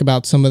we'll talk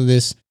about some of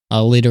this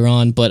later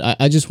on, but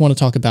I just want to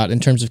talk about in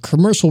terms of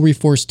commercial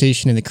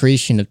reforestation and the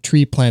creation of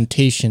tree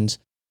plantations.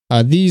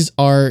 These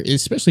are,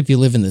 especially if you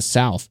live in the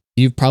South,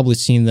 you've probably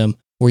seen them,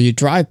 where you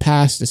drive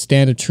past a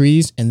stand of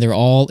trees and they're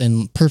all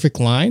in perfect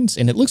lines,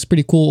 and it looks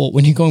pretty cool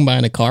when you're going by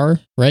in a car,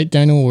 right,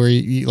 Daniel, where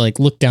you like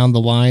look down the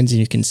lines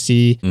and you can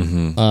see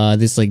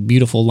this like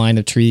beautiful line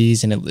of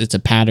trees, and it's a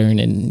pattern,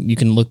 and you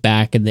can look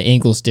back and the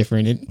angle's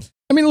different.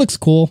 It looks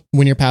cool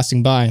when you're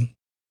passing by,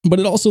 but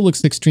it also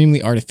looks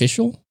extremely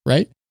artificial,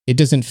 right? It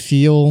doesn't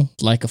feel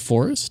like a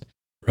forest.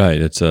 Right,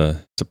 it's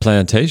a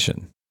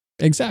plantation.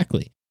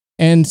 Exactly.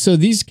 And so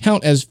these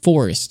count as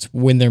forests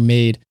when they're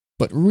made,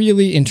 but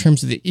really in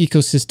terms of the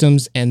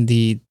ecosystems and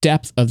the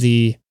depth of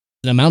the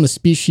amount of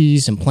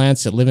species and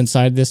plants that live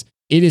inside this,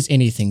 it is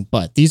anything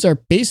but. These are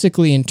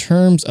basically, in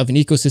terms of an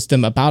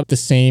ecosystem, about the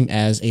same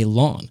as a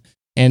lawn.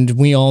 And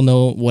we all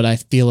know what I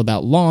feel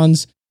about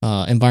lawns.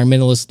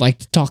 Environmentalists like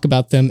to talk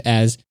about them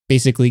as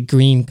basically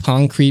green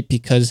concrete,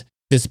 because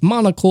this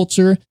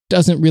monoculture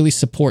doesn't really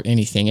support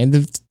anything. And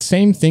the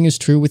same thing is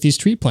true with these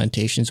tree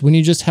plantations. When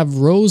you just have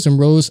rows and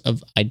rows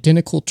of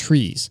identical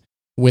trees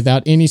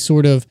without any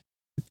sort of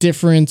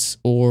difference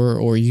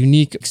or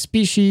unique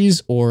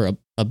species or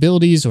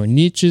abilities or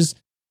niches,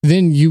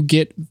 then you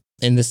get,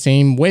 in the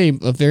same way,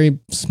 a very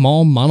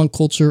small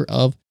monoculture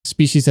of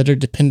species that are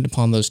dependent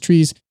upon those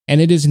trees. And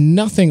it is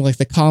nothing like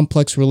the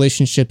complex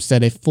relationships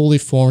that a fully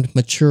formed,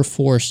 mature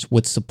forest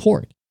would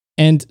support.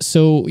 And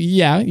so,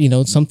 yeah,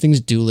 some things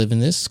do live in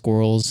this.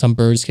 Squirrels, some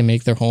birds can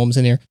make their homes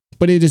in here,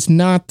 but it is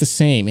not the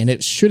same, and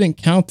it shouldn't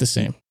count the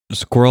same.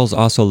 Squirrels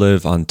also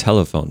live on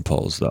telephone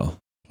poles, though.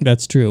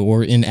 That's true,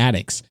 or in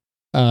attics.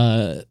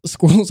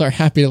 Squirrels are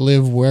happy to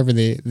live wherever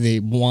they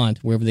want,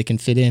 wherever they can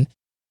fit in.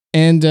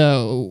 And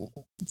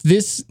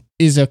this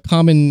is a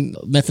common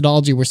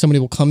methodology where somebody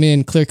will come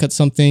in, clear cut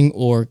something,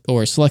 or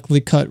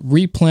selectively cut,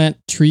 replant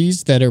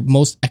trees that are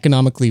most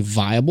economically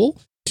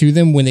viable to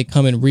them when they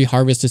come and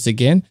reharvest this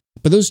again.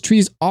 But those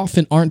trees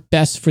often aren't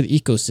best for the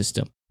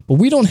ecosystem. But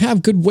we don't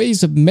have good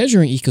ways of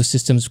measuring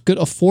ecosystems, good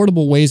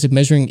affordable ways of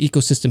measuring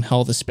ecosystem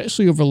health,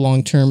 especially over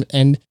long term.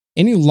 And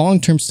any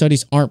long-term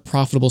studies aren't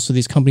profitable, so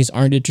these companies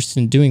aren't interested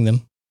in doing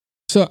them.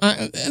 So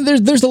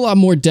there's a lot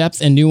more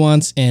depth and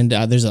nuance, and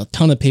there's a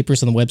ton of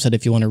papers on the website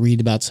if you want to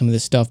read about some of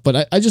this stuff.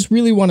 But I just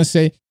really want to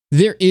say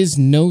there is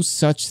no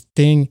such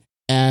thing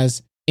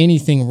as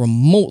anything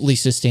remotely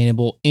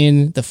sustainable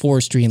in the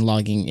forestry and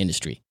logging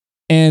industry.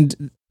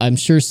 And I'm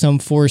sure some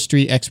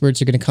forestry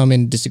experts are going to come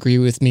and disagree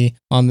with me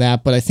on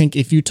that. But I think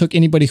if you took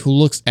anybody who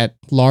looks at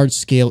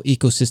large-scale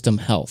ecosystem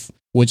health,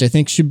 which I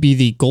think should be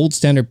the gold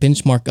standard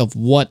benchmark of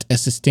what a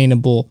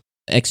sustainable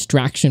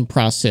extraction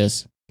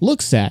process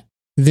looks at,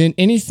 then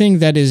anything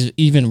that is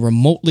even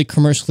remotely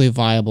commercially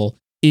viable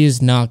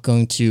is not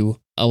going to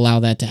allow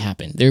that to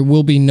happen. There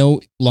will be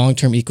no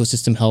long-term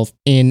ecosystem health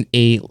in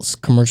a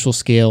commercial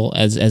scale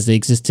as they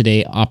exist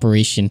today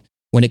operation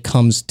when it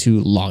comes to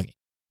logging.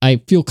 I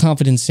feel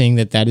confident saying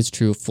that that is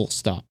true, full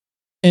stop.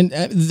 And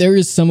there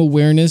is some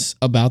awareness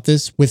about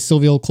this with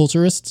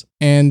silviculturists,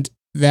 and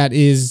that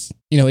is,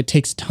 it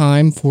takes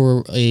time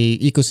for a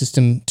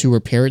ecosystem to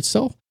repair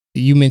itself.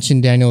 You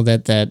mentioned, Daniel,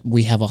 that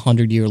we have a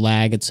 100-year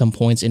lag at some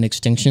points in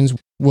extinctions.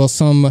 Well,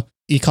 some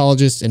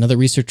ecologists and other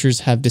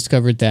researchers have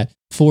discovered that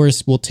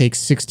forests will take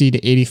 60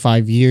 to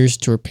 85 years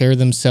to repair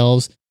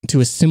themselves to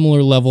a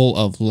similar level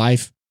of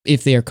life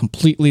if they are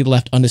completely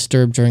left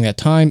undisturbed during that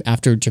time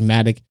after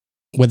dramatic,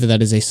 whether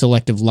that is a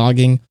selective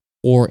logging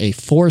or a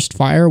forest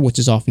fire, which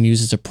is often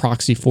used as a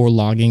proxy for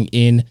logging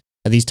in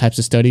these types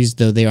of studies,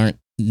 though they aren't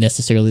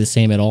necessarily the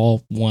same at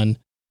all. One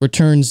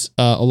returns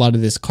a lot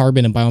of this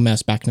carbon and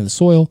biomass back into the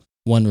soil.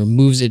 One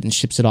removes it and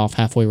ships it off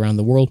halfway around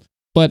the world.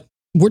 But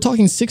we're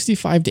talking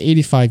 65 to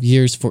 85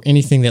 years for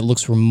anything that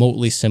looks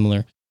remotely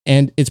similar.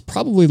 And it's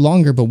probably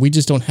longer, but we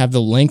just don't have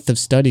the length of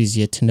studies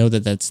yet to know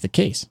that that's the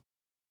case.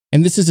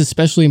 And this is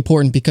especially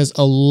important because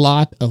a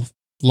lot of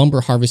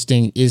lumber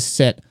harvesting is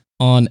set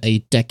on a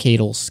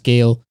decadal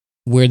scale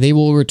where they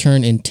will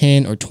return in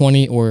 10 or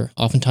 20 or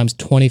oftentimes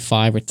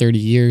 25 or 30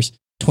 years,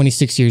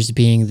 26 years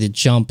being the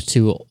jump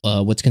to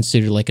what's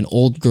considered like an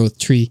old growth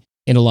tree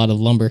in a lot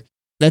of lumber.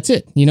 That's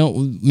it.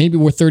 Maybe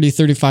we're 30,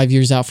 35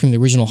 years out from the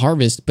original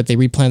harvest, but they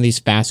replant these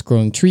fast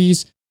growing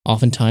trees,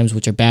 oftentimes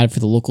which are bad for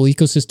the local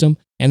ecosystem,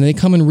 and they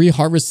come and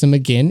reharvest them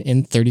again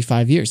in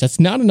 35 years. That's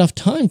not enough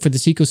time for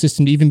this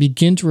ecosystem to even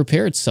begin to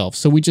repair itself.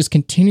 So we just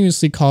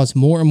continuously cause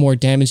more and more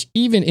damage,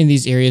 even in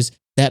these areas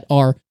that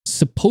are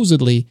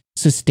supposedly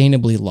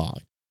sustainably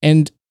logged.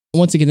 And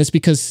once again, that's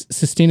because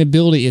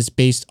sustainability is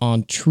based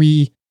on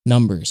tree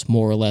numbers,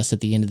 more or less,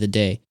 at the end of the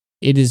day.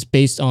 It is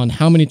based on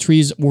how many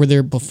trees were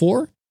there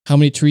before, how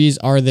many trees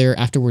are there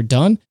after we're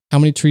done, how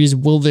many trees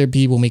will there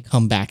be when we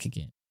come back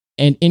again.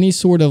 And any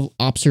sort of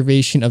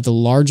observation of the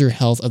larger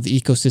health of the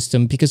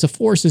ecosystem, because a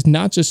forest is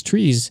not just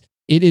trees,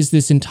 it is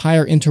this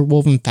entire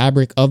interwoven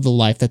fabric of the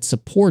life that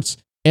supports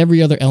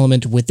every other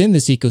element within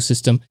this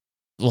ecosystem.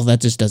 Well, that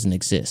just doesn't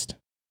exist.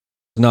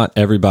 Not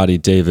everybody,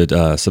 David,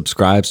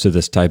 subscribes to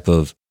this type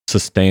of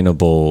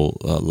sustainable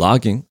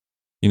logging.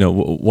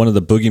 One of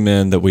the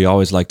boogeymen that we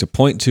always like to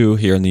point to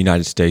here in the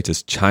United States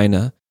is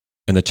China.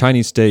 And the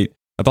Chinese state,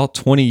 about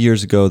 20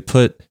 years ago,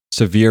 put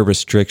severe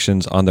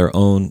restrictions on their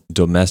own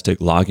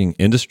domestic logging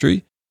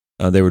industry.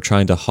 They were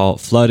trying to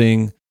halt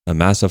flooding,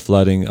 massive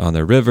flooding on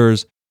their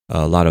rivers,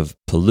 a lot of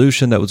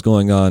pollution that was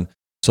going on.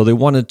 So they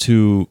wanted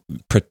to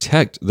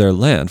protect their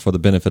land for the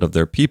benefit of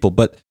their people.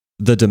 But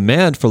the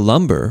demand for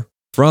lumber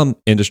from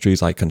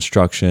industries like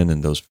construction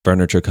and those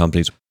furniture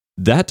companies,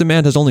 that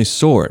demand has only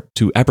soared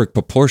to epic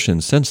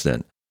proportions since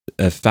then,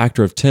 a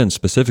factor of 10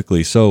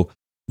 specifically. So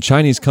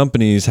Chinese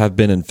companies have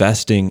been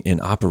investing in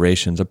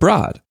operations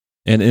abroad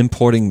and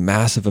importing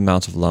massive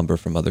amounts of lumber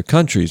from other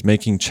countries,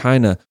 making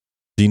China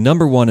the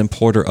number one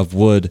importer of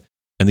wood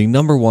and the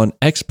number one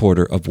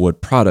exporter of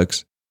wood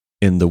products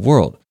in the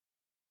world.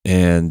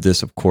 And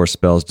this, of course,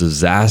 spells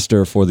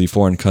disaster for the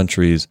foreign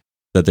countries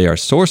that they are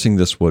sourcing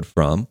this wood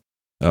from.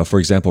 For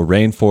example,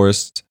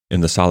 rainforests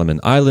in the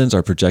Solomon Islands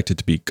are projected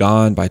to be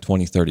gone by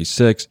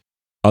 2036.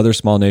 Other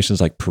small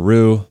nations like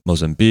Peru,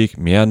 Mozambique,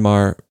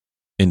 Myanmar,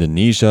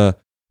 Indonesia,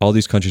 all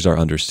these countries are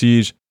under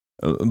siege.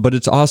 But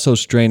it's also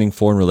straining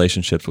foreign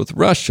relationships with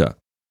Russia,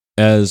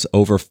 as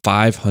over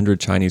 500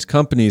 Chinese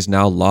companies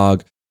now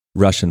log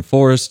Russian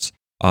forests,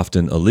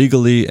 often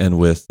illegally and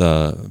with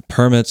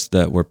permits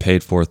that were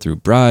paid for through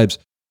bribes,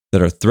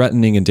 that are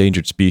threatening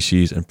endangered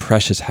species and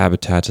precious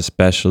habitats,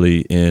 especially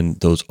in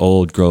those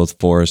old growth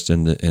forests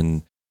in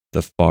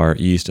the Far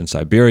East and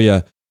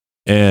Siberia.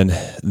 And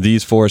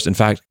these forests, in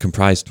fact,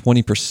 comprise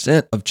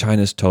 20% of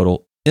China's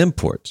total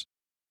imports.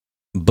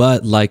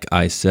 But like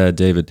I said,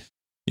 David,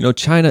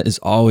 China is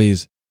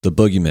always the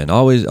boogeyman,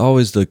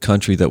 always the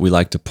country that we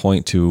like to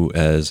point to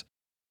as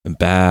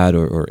bad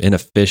or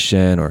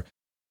inefficient or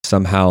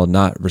somehow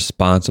not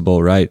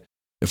responsible, right?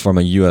 From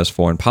a U.S.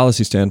 foreign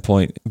policy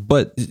standpoint.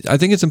 But I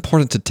think it's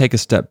important to take a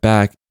step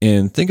back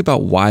and think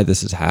about why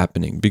this is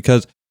happening,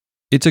 because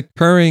it's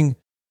occurring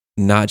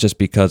not just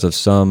because of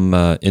some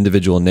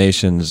individual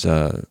nations,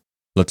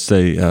 let's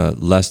say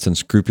less than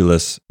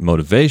scrupulous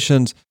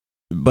motivations,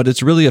 but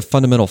it's really a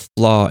fundamental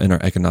flaw in our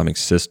economic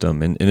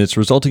system, and it's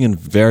resulting in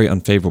very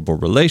unfavorable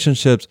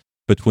relationships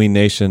between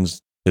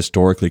nations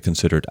historically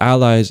considered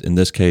allies, in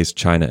this case,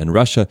 China and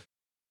Russia.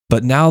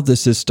 But now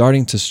this is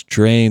starting to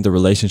strain the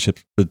relationship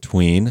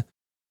between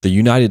the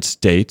United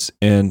States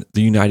and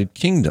the United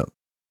Kingdom.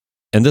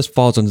 And this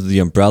falls under the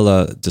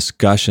umbrella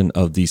discussion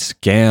of the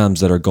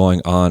scams that are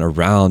going on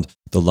around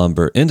the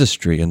lumber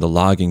industry and the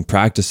logging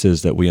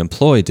practices that we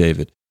employ,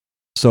 David.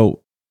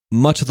 So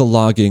much of the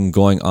logging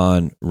going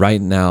on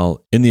right now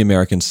in the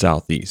American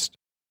Southeast,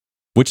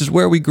 which is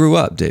where we grew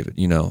up, David.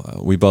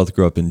 We both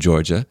grew up in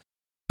Georgia,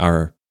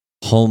 our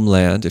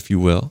homeland, if you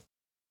will.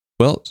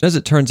 Well, as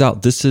it turns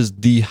out, this is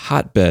the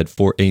hotbed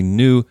for a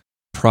new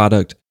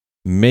product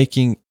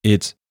making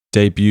its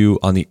debut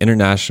on the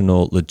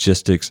international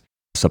logistics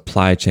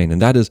supply chain,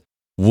 and that is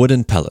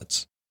wooden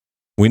pellets.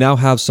 We now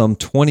have some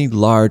 20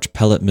 large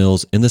pellet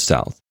mills in the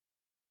South,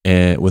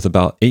 and with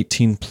about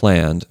 18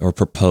 planned or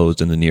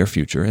proposed in the near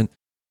future. And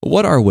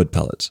what are wood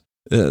pellets?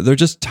 They're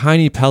just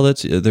tiny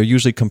pellets. They're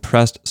usually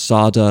compressed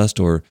sawdust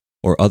or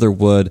other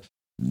wood.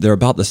 They're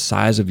about the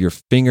size of your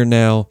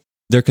fingernail.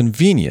 They're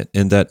convenient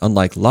in that,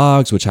 unlike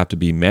logs, which have to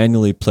be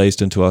manually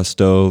placed into a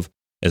stove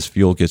as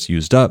fuel gets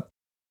used up,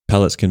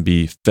 pellets can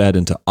be fed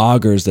into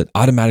augers that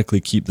automatically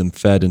keep them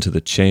fed into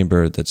the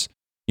chamber that's,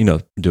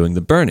 doing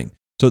the burning.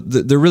 So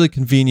they're really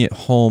convenient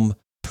home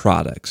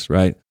products,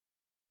 right?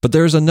 But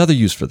there's another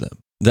use for them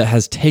that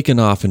has taken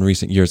off in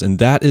recent years, and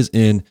that is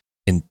in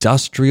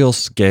industrial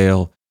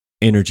scale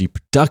energy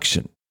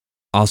production,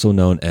 also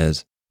known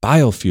as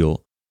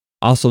biofuel,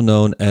 also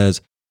known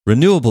as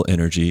renewable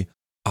energy,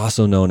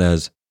 also known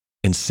as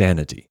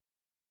insanity.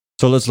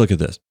 So let's look at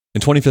this.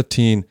 In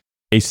 2015,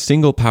 a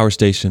single power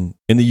station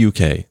in the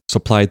UK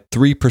supplied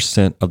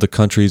 3% of the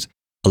country's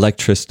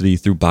electricity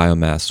through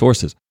biomass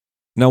sources.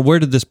 Now, where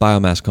did this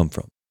biomass come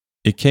from?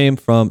 It came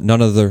from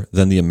none other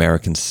than the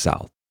American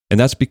South. And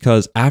that's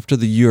because after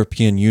the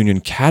European Union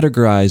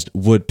categorized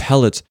wood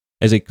pellets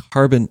as a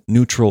carbon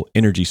neutral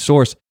energy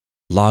source,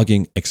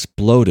 logging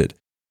exploded.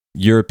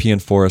 European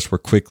forests were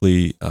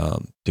quickly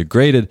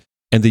degraded,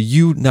 and the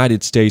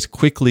United States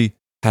quickly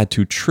had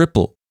to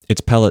triple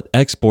its pellet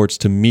exports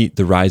to meet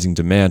the rising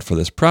demand for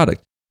this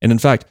product. And in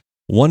fact,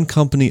 one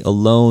company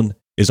alone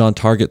is on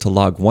target to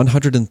log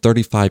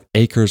 135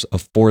 acres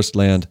of forest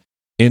land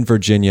in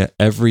Virginia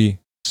every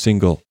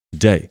single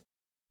day.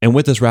 And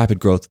with this rapid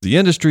growth of the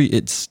industry,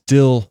 it's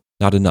still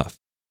not enough.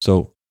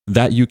 So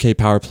that UK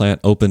power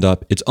plant opened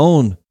up its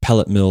own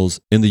pellet mills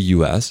in the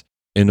US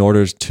in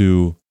order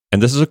to,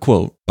 and this is a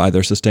quote by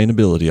their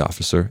sustainability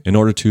officer, in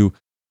order to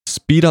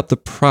speed up the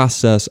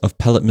process of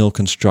pellet mill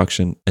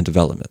construction and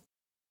development.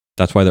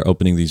 That's why they're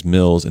opening these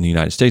mills in the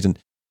United States. And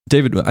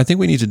David, I think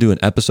we need to do an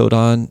episode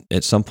on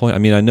at some point. I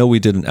mean, I know we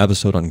did an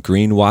episode on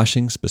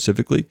greenwashing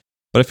specifically,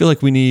 but I feel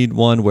like we need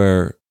one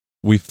where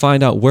we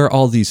find out where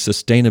all these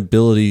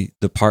sustainability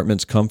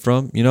departments come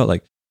from.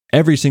 Like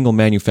every single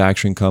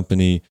manufacturing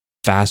company,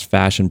 fast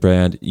fashion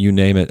brand, you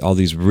name it, all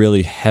these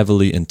really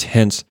heavily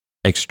intense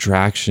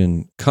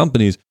extraction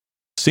companies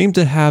seem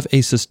to have a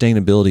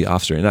sustainability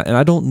officer. And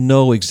I don't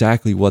know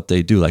exactly what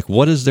they do. Like,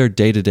 what is their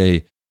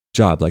day-to-day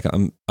job? Like,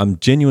 I'm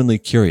genuinely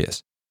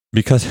curious,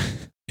 because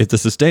if the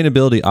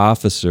sustainability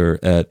officer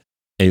at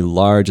a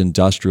large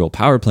industrial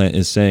power plant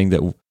is saying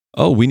that,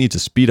 oh, we need to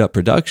speed up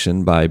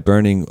production by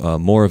burning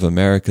more of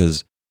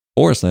America's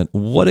forest land,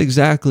 what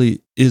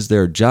exactly is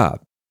their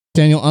job?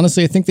 Daniel,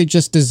 honestly, I think they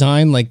just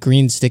design like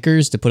green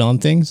stickers to put on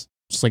things,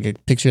 just like a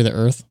picture of the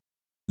earth.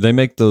 They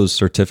make those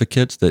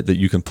certificates that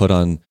you can put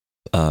on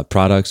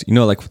products,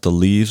 like with the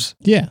leaves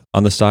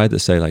on the side that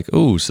say like,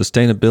 oh,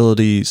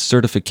 sustainability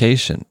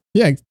certification.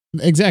 Yeah,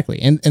 exactly.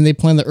 And they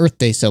plan the Earth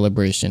Day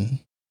celebration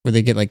where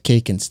they get like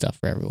cake and stuff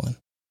for everyone.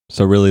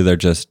 So really they're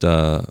just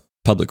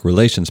public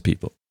relations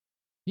people.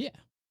 Yeah.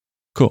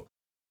 Cool.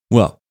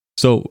 Well,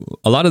 so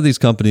a lot of these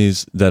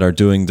companies that are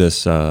doing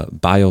this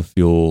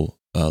biofuel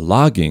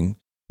logging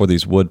for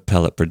these wood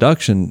pellet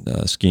production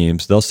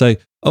schemes, they'll say,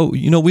 oh,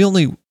 we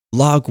only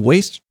log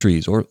waste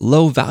trees or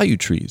low value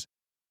trees,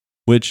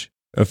 which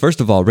first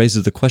of all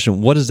raises the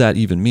question, what does that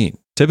even mean?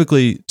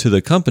 Typically to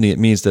the company, it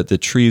means that the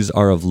trees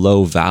are of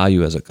low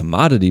value as a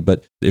commodity.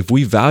 But if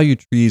we value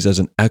trees as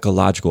an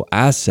ecological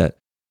asset,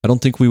 I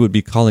don't think we would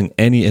be calling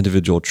any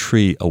individual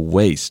tree a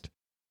waste.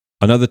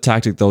 Another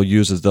tactic they'll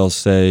use is they'll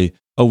say,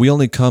 oh, we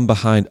only come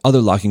behind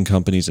other logging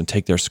companies and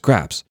take their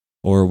scraps,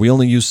 or we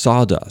only use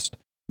sawdust.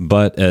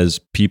 But as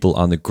people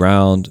on the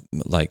ground,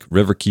 like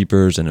river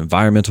keepers and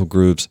environmental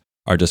groups,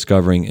 are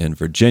discovering in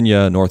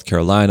Virginia, North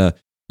Carolina,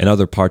 and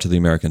other parts of the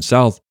American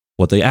South,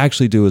 what they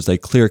actually do is they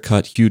clear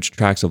cut huge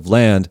tracts of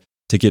land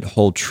to get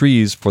whole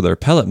trees for their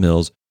pellet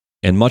mills.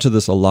 And much of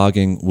this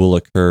logging will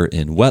occur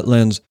in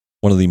wetlands,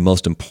 one of the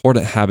most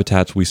important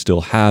habitats we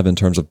still have in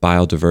terms of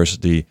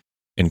biodiversity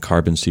and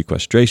carbon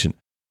sequestration.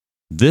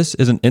 This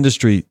is an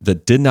industry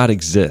that did not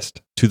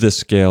exist to this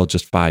scale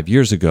just 5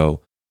 years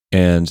ago.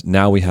 And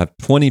now we have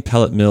 20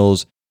 pellet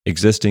mills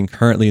existing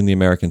currently in the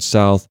American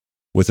South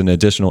with an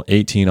additional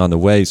 18 on the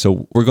way.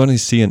 So we're going to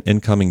see an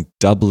incoming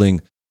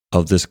doubling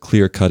of this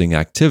clear cutting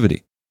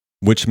activity,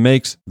 which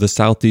makes the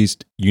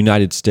Southeast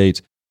United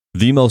States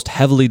the most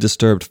heavily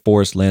disturbed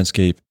forest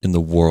landscape in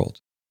the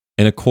world.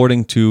 And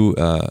according to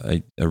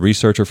a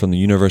researcher from the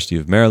University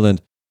of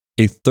Maryland,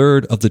 a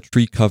third of the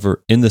tree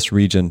cover in this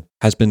region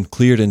has been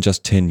cleared in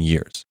just 10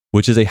 years,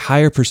 which is a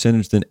higher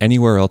percentage than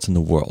anywhere else in the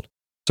world.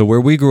 So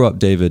where we grew up,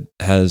 David,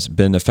 has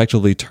been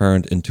effectively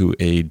turned into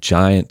a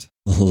giant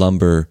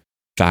lumber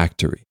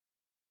factory.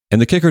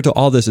 And the kicker to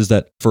all this is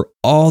that for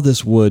all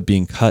this wood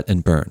being cut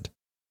and burned,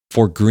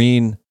 for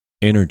green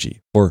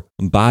energy, for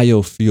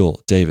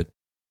biofuel, David,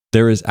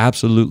 there is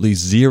absolutely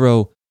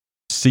zero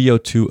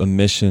CO2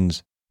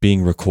 emissions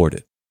being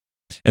recorded.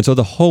 And so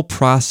the whole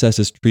process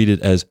is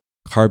treated as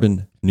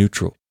carbon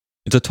neutral.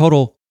 It's a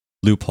total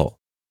loophole.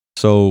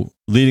 So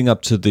leading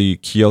up to the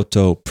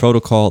Kyoto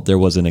Protocol, there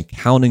was an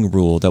accounting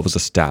rule that was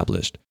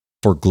established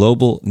for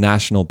global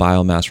national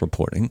biomass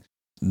reporting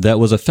that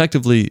was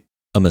effectively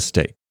a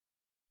mistake.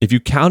 If you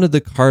counted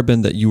the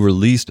carbon that you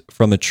released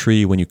from a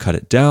tree when you cut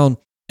it down,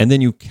 and then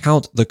you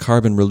count the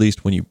carbon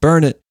released when you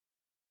burn it,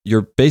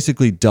 you're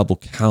basically double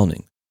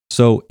counting.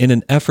 So in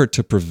an effort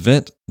to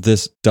prevent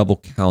this double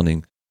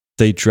counting,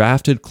 they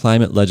drafted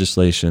climate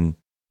legislation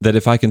that,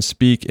 if I can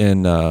speak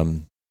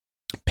in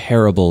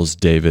parables,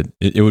 David,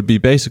 it would be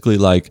basically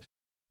like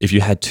if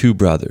you had two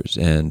brothers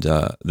and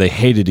they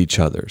hated each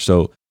other.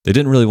 So they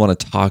didn't really want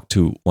to talk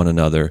to one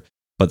another,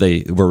 but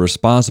they were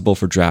responsible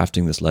for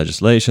drafting this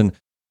legislation.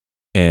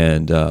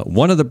 And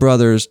one of the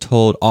brothers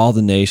told all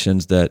the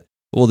nations that,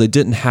 well, they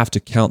didn't have to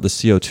count the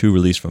CO2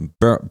 released from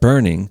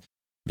burning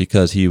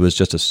because he was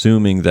just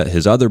assuming that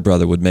his other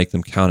brother would make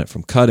them count it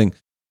from cutting.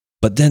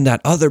 But then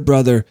that other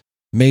brother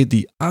made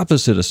the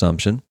opposite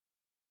assumption.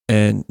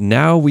 And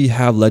now we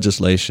have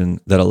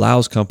legislation that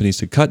allows companies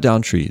to cut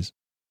down trees,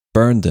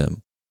 burn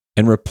them,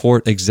 and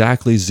report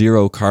exactly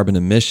zero carbon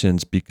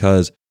emissions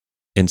because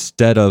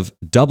instead of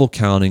double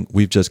counting,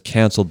 we've just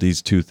canceled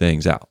these two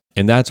things out.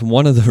 And that's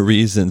one of the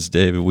reasons,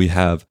 David, we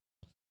have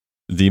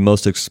the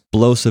most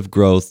explosive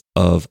growth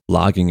of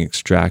logging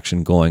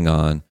extraction going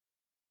on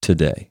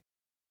today.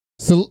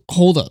 So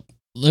hold up.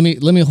 Let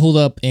me hold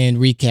up and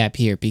recap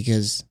here,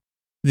 because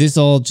this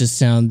all just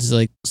sounds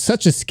like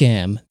such a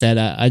scam that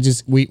I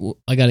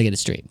got to get it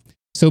straight.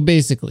 So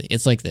basically,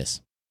 it's like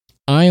this.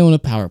 I own a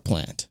power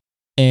plant,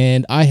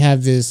 and I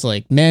have this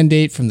like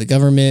mandate from the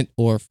government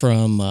or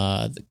from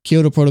the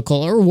Kyoto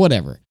Protocol or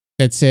whatever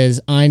that says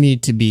I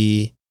need to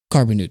be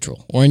carbon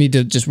neutral, or I need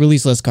to just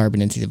release less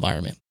carbon into the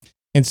environment.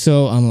 And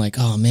so I'm like,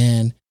 oh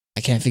man,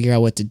 I can't figure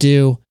out what to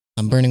do.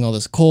 I'm burning all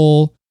this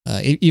coal.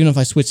 Even if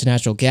I switch to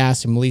natural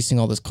gas, I'm releasing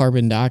all this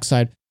carbon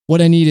dioxide.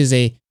 What I need is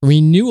a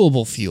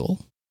renewable fuel.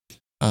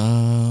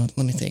 Let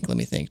me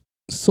think.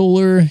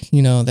 Solar,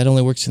 that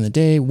only works in the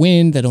day.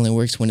 Wind, that only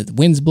works when the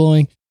wind's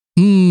blowing.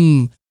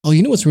 Oh,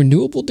 you know what's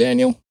renewable,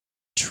 Daniel?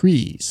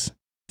 Trees.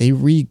 They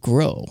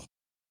regrow.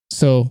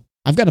 So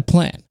I've got a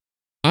plan.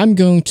 I'm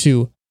going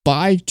to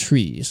buy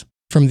trees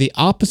from the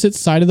opposite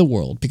side of the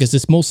world, because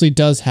this mostly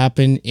does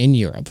happen in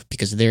Europe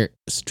because of their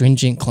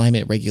stringent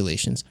climate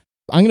regulations.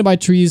 I'm going to buy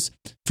trees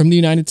from the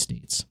United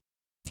States,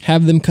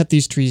 have them cut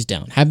these trees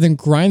down, have them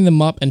grind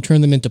them up and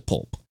turn them into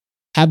pulp,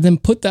 have them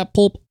put that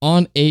pulp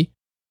on a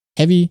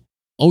heavy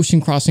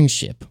ocean crossing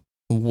ship,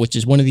 which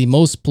is one of the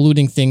most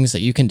polluting things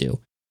that you can do,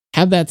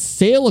 have that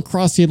sail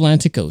across the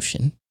Atlantic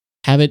Ocean,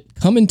 have it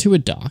come into a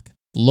dock,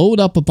 load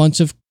up a bunch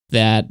of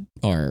that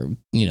are,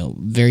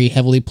 very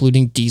heavily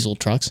polluting diesel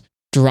trucks,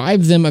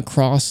 drive them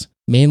across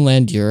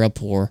mainland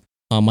Europe or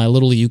on my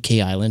little UK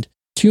island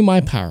to my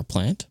power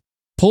plant,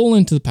 pull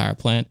into the power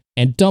plant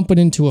and dump it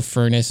into a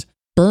furnace,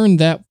 burn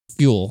that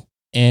fuel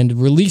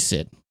and release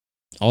it,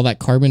 all that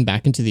carbon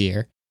back into the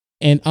air.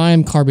 And I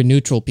am carbon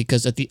neutral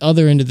because at the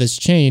other end of this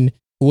chain,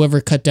 whoever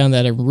cut down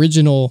that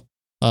original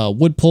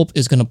wood pulp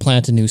is going to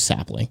plant a new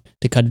sapling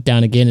to cut it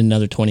down again in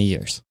another 20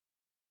 years.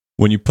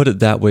 When you put it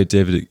that way,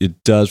 David,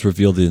 it does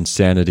reveal the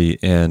insanity.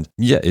 And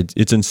yeah,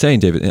 it's insane,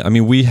 David. I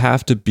mean, we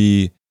have to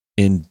be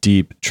in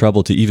deep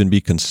trouble to even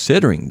be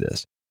considering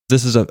this.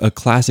 This is a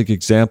classic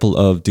example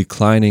of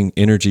declining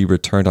energy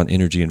returned on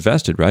energy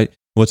invested, right?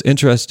 What's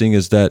interesting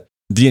is that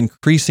the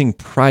increasing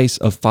price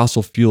of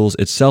fossil fuels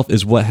itself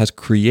is what has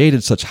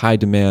created such high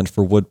demand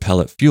for wood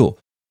pellet fuel.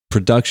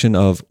 Production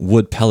of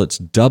wood pellets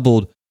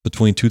doubled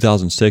between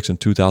 2006 and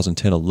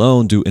 2010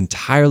 alone, due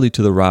entirely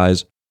to the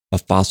rise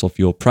of fossil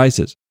fuel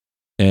prices.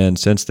 And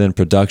since then,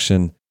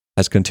 production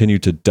has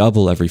continued to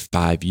double every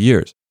 5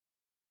 years.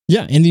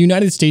 Yeah, and the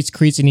United States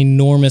creates an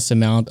enormous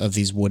amount of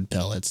these wood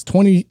pellets.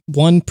 21%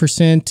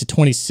 to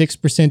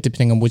 26%,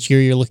 depending on which year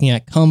you're looking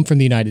at, come from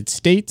the United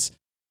States.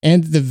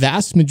 And the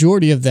vast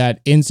majority of that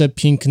ends up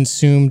being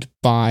consumed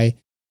by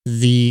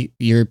the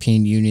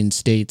European Union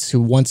states,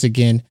 who once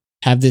again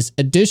have this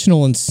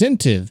additional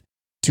incentive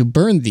to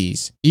burn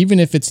these, even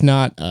if it's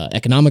not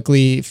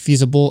economically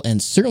feasible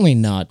and certainly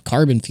not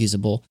carbon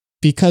feasible,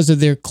 because of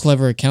their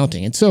clever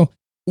accounting. And so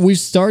we've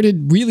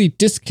started really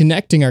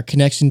disconnecting our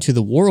connection to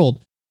the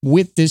world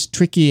with this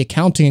tricky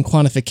accounting and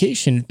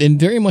quantification, in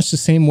very much the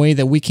same way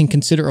that we can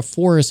consider a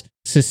forest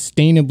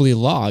sustainably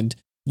logged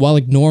while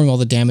ignoring all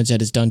the damage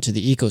that is done to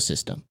the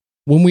ecosystem.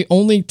 When we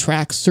only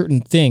track certain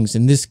things,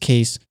 in this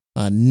case,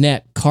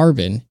 net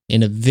carbon,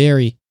 in a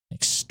very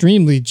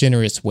extremely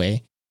generous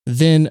way,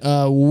 then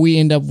we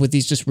end up with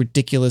these just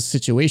ridiculous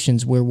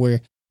situations where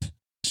we're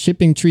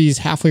shipping trees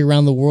halfway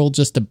around the world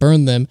just to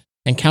burn them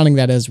and counting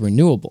that as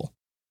renewable.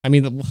 I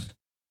mean,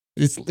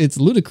 it's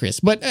ludicrous.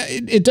 But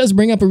it does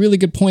bring up a really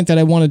good point that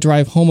I want to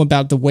drive home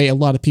about the way a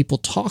lot of people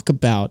talk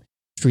about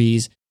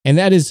trees, and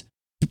that is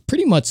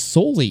pretty much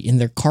solely in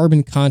their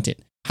carbon content.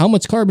 How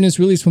much carbon is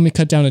released when we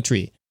cut down a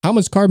tree? How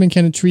much carbon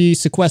can a tree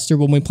sequester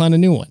when we plant a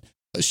new one?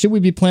 Should we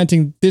be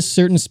planting this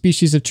certain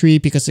species of tree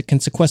because it can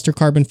sequester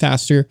carbon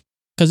faster,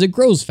 because it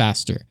grows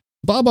faster?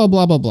 Blah, blah,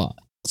 blah, blah, blah.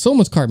 So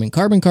much carbon.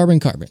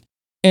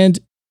 And,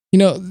 you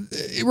know,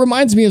 it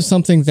reminds me of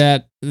something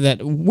that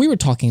we were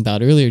talking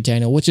about earlier,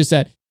 Daniel, which is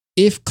that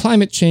if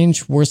climate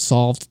change were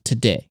solved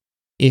today,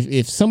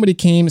 if somebody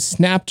came,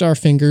 snapped our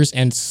fingers,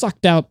 and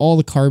sucked out all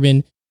the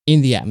carbon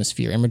in the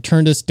atmosphere and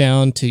returned us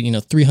down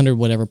to, 300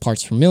 whatever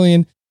parts per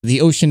million,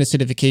 the ocean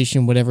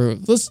acidification, whatever,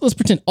 let's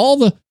pretend all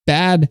the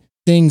bad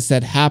things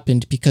that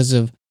happened because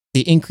of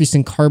the increase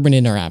in carbon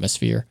in our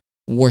atmosphere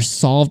were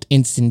solved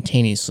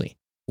instantaneously,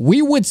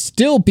 we would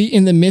still be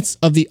in the midst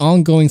of the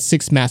ongoing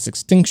sixth mass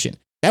extinction.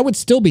 That would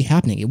still be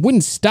happening. It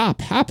wouldn't stop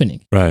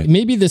happening. Right.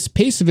 Maybe this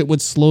pace of it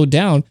would slow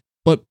down,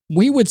 but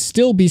we would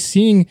still be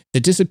seeing the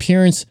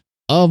disappearance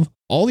of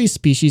all these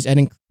species at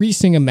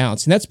increasing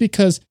amounts. And that's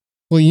because,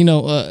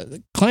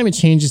 climate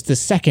change is the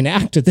second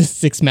act of this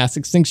sixth mass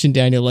extinction,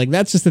 Daniel. Like,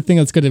 that's just the thing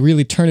that's going to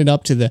really turn it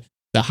up to the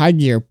high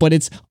gear. But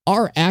it's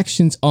our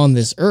actions on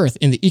this earth,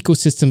 in the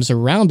ecosystems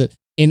around it,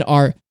 in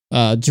our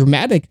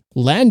dramatic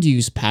land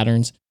use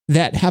patterns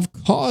that have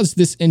caused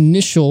this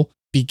initial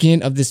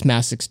begin of this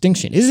mass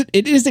extinction.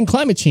 It isn't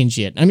climate change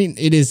yet. I mean,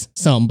 it is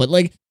some, but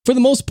for the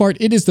most part,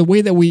 it is the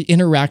way that we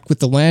interact with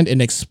the land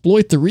and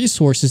exploit the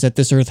resources that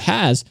this earth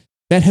has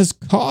that has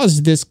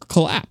caused this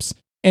collapse.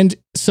 And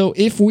so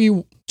if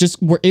we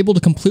just were able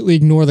to completely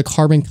ignore the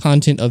carbon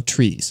content of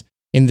trees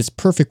in this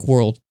perfect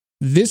world,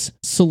 this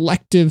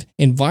selective,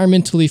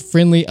 environmentally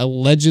friendly,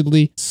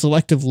 allegedly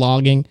selective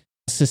logging,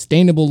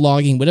 sustainable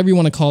logging, whatever you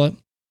want to call it,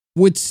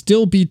 would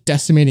still be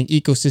decimating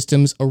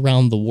ecosystems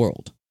around the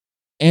world.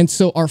 And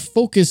so our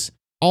focus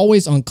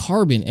always on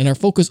carbon and our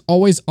focus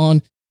always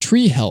on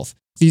tree health,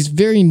 these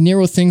very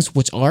narrow things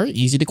which are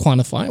easy to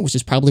quantify, which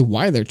is probably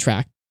why they're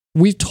tracked,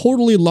 we've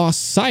totally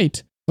lost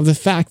sight of the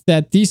fact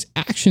that these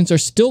actions are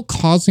still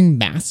causing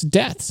mass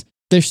deaths.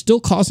 They're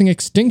still causing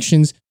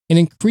extinctions in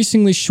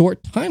increasingly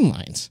short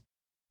timelines.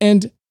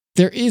 And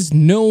there is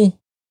no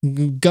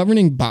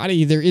governing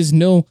body, there is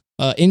no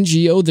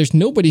NGO, there's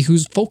nobody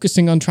who's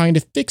focusing on trying to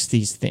fix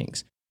these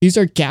things. These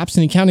are gaps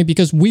in accounting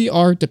because we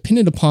are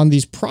dependent upon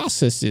these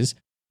processes,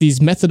 these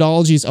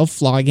methodologies of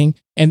flogging,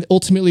 and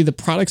ultimately the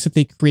products that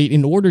they create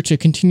in order to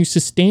continue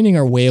sustaining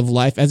our way of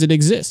life as it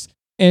exists.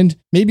 And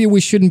maybe we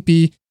shouldn't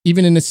be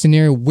even in a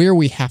scenario where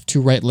we have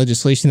to write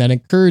legislation that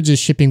encourages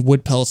shipping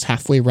wood pellets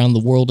halfway around the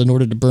world in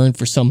order to burn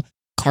for some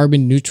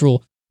carbon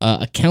neutral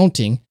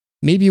accounting.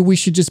 Maybe we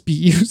should just be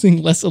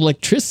using less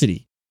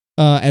electricity.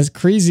 As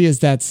crazy as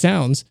that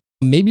sounds,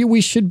 maybe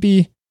we should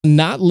be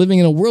not living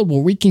in a world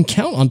where we can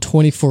count on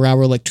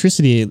 24-hour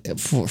electricity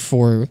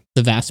for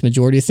the vast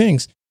majority of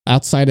things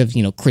outside of,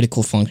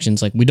 critical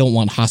functions. Like, we don't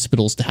want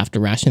hospitals to have to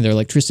ration their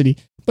electricity,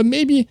 but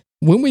maybe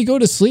when we go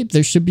to sleep,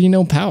 there should be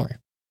no power.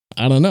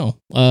 I don't know.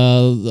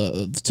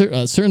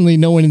 Certainly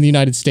no one in the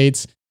United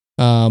States,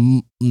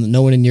 no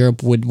one in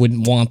Europe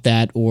wouldn't want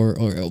that or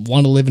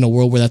want to live in a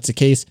world where that's the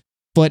case.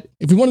 But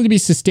if we wanted to be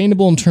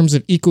sustainable in terms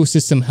of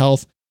ecosystem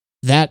health,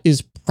 that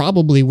is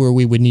probably where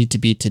we would need to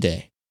be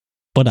today.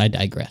 But I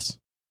digress.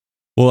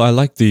 Well, I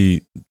like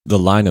the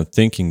line of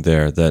thinking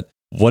there that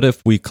what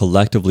if we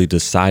collectively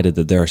decided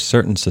that there are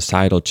certain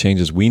societal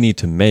changes we need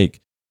to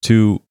make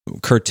to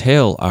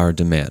curtail our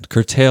demand,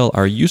 curtail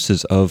our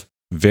uses of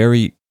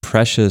very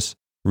precious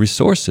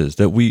resources,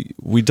 that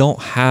we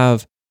don't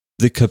have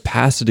the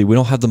capacity, we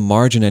don't have the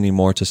margin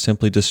anymore to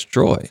simply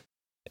destroy.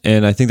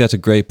 And I think that's a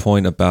great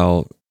point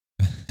about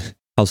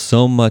how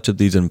so much of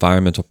these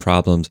environmental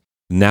problems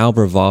now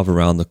revolve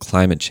around the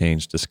climate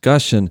change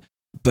discussion.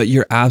 But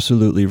you're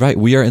absolutely right.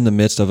 We are in the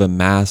midst of a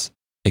mass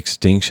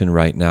extinction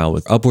right now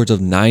with upwards of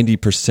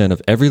 90%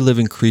 of every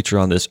living creature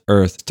on this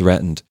earth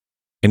threatened.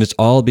 And it's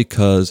all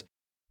because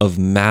of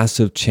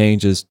massive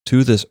changes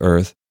to this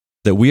earth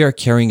that we are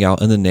carrying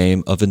out in the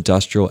name of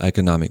industrial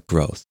economic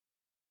growth.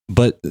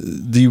 But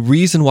the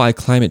reason why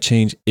climate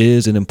change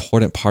is an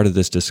important part of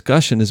this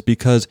discussion is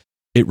because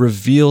it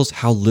reveals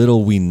how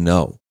little we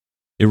know.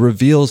 It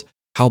reveals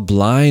how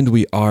blind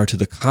we are to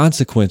the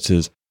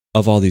consequences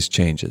of all these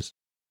changes.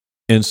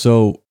 And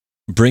so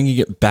bringing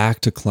it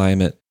back to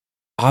climate,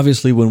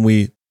 obviously when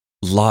we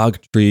log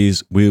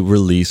trees, we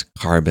release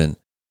carbon,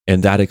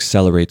 and that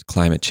accelerates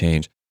climate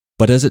change.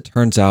 But as it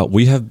turns out,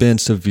 we have been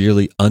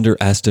severely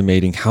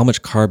underestimating how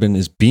much carbon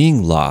is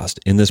being lost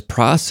in this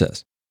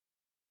process.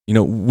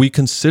 We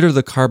consider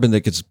the carbon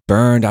that gets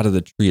burned out of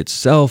the tree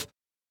itself,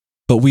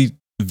 but we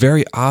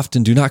very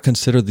often do not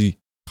consider the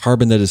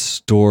carbon that is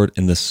stored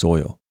in the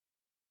soil.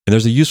 And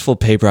there's a useful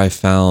paper I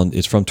found.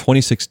 It's from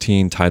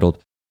 2016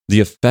 titled The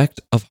Effect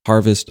of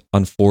Harvest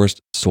on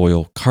Forest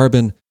Soil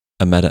Carbon,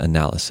 a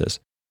Meta-Analysis.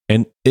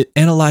 And it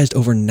analyzed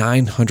over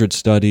 900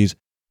 studies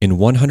in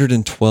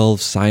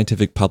 112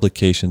 scientific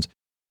publications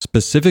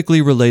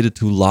specifically related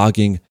to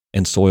logging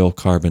and soil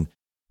carbon.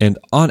 And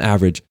on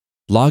average,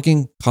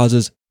 logging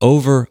causes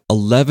over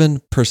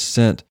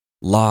 11%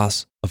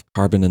 loss of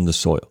carbon in the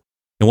soil.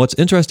 And what's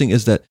interesting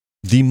is that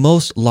the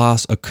most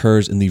loss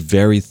occurs in the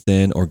very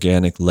thin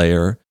organic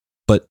layer,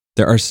 but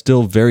there are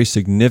still very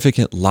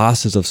significant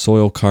losses of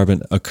soil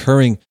carbon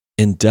occurring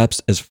in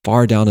depths as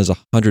far down as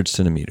 100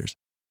 centimeters.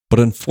 But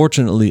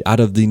unfortunately, out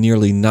of the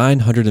nearly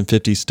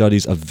 950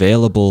 studies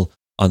available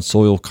on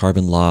soil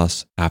carbon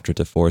loss after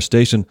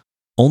deforestation,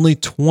 only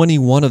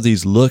 21 of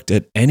these looked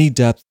at any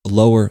depth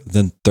lower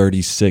than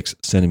 36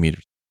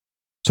 centimeters.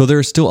 So there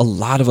is still a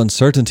lot of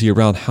uncertainty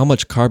around how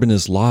much carbon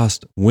is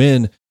lost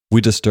when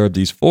we disturb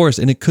these forests,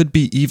 and it could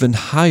be even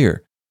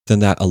higher than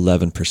that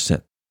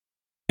 11%.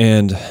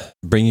 And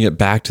bringing it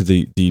back to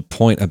the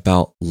point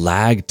about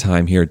lag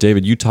time here,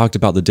 David, you talked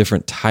about the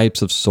different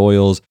types of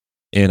soils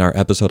in our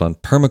episode on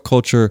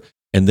permaculture,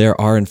 and there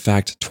are in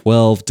fact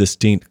 12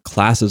 distinct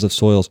classes of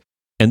soils.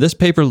 And this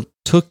paper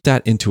took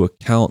that into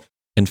account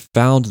and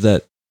found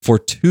that for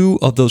 2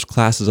 of those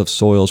classes of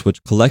soils,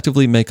 which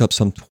collectively make up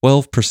some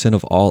 12%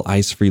 of all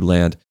ice-free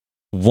land,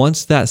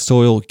 once that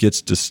soil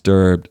gets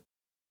disturbed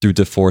through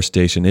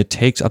deforestation, it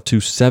takes up to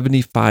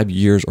 75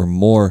 years or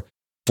more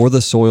for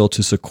the soil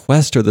to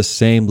sequester the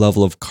same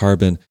level of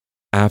carbon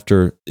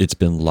after it's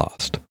been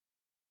lost.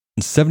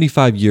 And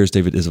 75 years,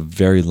 David, is a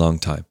very long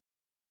time.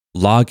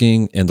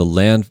 Logging and the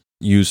land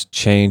use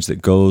change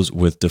that goes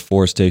with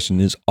deforestation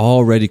is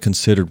already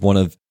considered one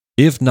of,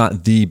 if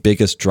not the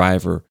biggest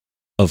driver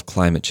of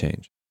climate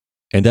change.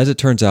 And as it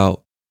turns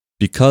out,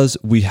 because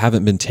we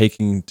haven't been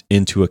taking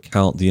into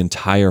account the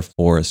entire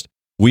forest,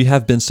 we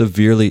have been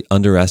severely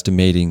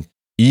underestimating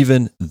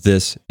even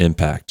this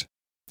impact.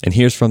 And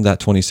here's from that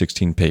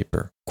 2016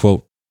 paper,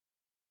 quote,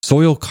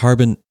 "Soil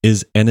carbon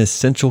is an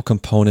essential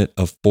component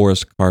of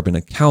forest carbon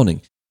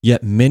accounting,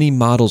 yet many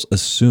models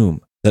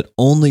assume that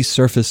only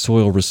surface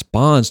soil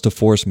responds to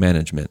forest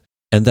management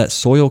and that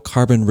soil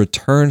carbon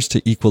returns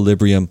to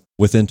equilibrium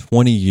within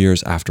 20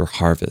 years after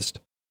harvest.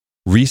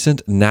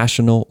 Recent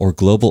national or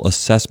global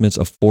assessments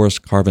of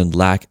forest carbon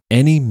lack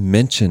any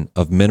mention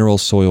of mineral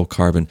soil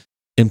carbon,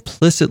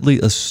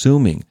 implicitly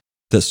assuming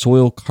that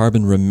soil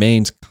carbon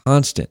remains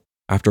constant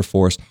after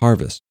forest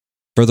harvest.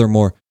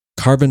 Furthermore,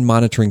 carbon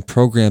monitoring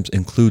programs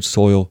include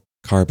soil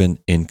carbon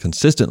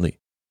inconsistently.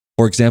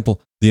 For example,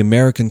 the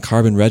American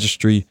Carbon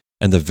Registry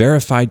and the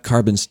Verified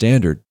Carbon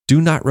Standard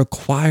do not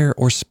require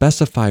or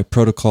specify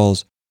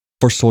protocols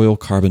for soil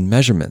carbon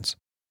measurements.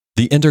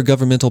 The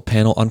Intergovernmental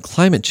Panel on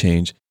Climate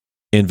Change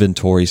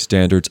inventory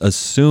standards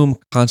assume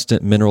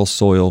constant mineral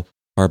soil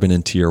carbon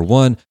in Tier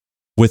 1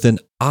 with an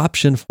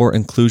option for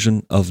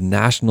inclusion of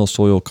national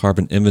soil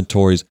carbon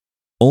inventories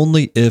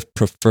only if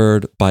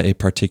preferred by a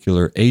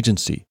particular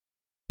agency.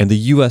 And the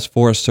U.S.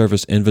 Forest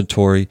Service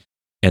inventory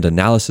and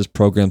analysis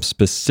program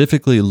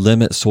specifically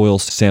limit soil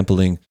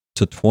sampling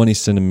to 20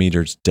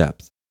 centimeters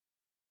depth.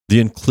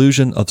 The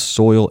inclusion of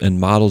soil in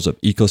models of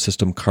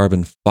ecosystem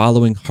carbon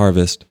following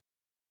harvest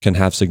can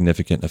have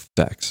significant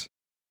effects."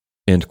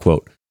 End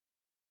quote.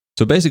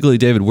 So basically,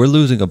 David, we're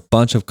losing a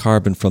bunch of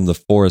carbon from the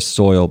forest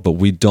soil, but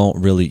we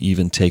don't really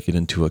even take it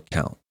into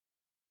account.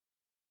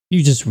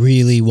 You just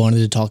really wanted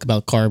to talk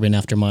about carbon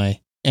after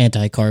my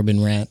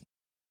anti-carbon rant.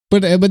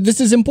 But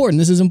this is important.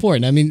 This is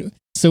important. I mean,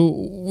 so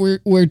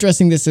we're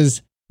addressing this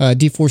as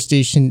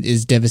deforestation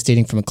is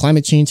devastating from a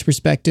climate change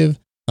perspective,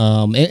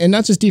 and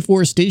not just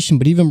deforestation,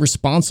 but even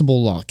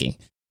responsible logging.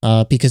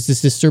 Because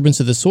this disturbance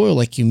of the soil,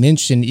 like you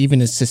mentioned,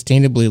 even a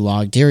sustainably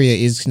logged area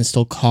is going to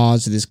still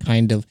cause this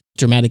kind of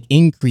dramatic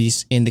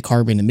increase in the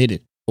carbon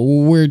emitted.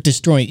 We're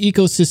destroying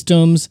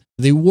ecosystems.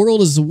 The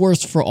world is the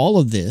worst for all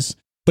of this,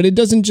 but it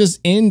doesn't just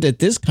end at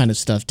this kind of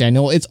stuff,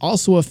 Daniel. It's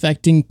also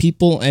affecting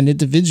people and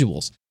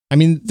individuals. I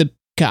mean, the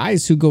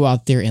guys who go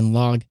out there and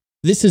log,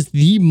 this is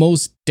the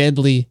most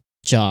deadly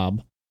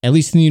job, at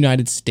least in the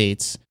United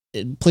States.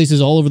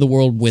 Places all over the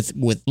world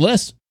with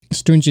less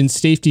stringent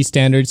safety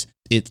standards,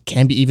 it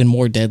can be even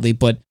more deadly,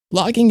 but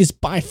logging is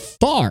by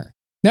far,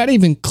 not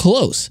even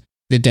close,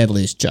 the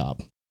deadliest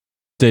job.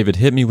 David,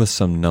 hit me with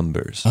some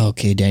numbers.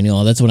 Okay,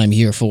 Daniel, that's what I'm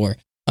here for.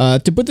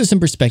 To put this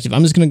in perspective,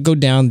 I'm just going to go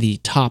down the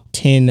top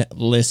 10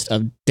 list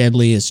of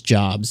deadliest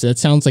jobs. That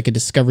sounds like a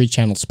Discovery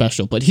Channel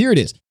special, but here it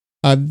is.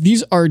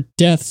 These are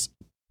deaths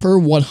per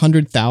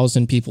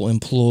 100,000 people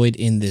employed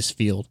in this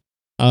field.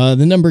 The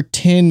number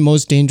 10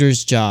 most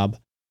dangerous job.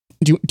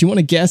 Do you want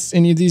to guess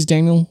any of these,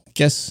 Daniel?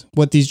 Guess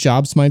what these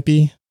jobs might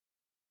be?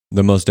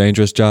 The most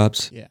dangerous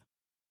jobs? Yeah.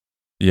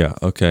 Yeah,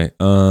 okay.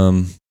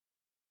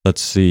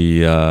 Let's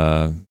see.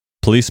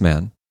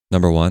 Policeman,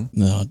 number 1.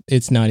 No,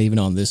 it's not even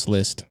on this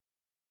list.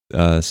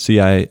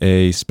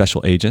 CIA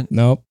special agent.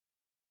 Nope.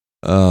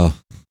 Oh,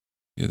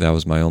 yeah, that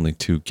was my only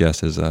 2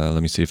 guesses.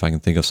 Let me see if I can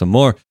think of some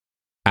more.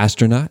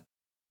 Astronaut.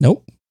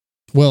 Nope.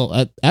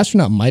 Well,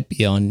 astronaut might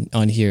be on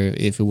here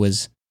if it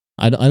was.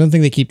 I don't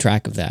think they keep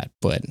track of that,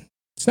 but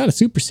it's not a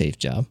super safe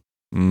job.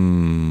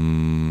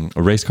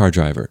 A race car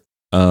driver.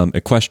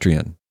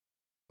 Equestrian.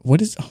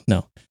 What is? Oh,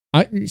 no.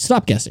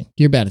 Stop guessing.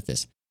 You're bad at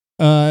this.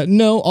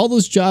 No, all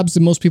those jobs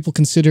that most people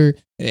consider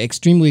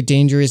extremely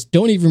dangerous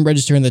don't even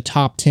register in the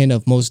top 10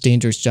 of most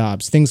dangerous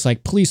jobs. Things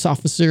like police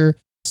officer,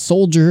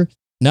 soldier.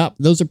 Nope,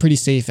 those are pretty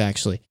safe,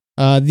 actually.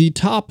 The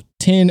top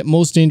 10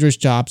 most dangerous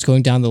jobs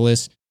going down the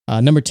list.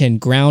 Number 10,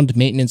 ground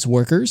maintenance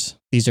workers.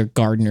 These are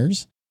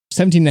gardeners.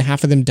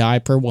 17.5 of them die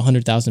per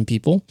 100,000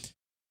 people.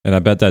 And I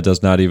bet that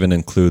does not even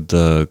include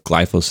the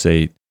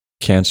glyphosate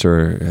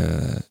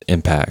cancer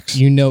impacts.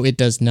 You know it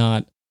does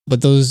not.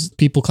 But those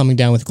people coming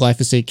down with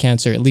glyphosate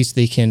cancer, at least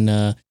they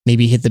can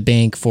maybe hit the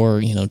bank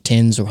for,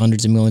 tens or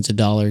hundreds of millions of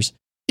dollars.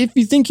 If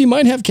you think you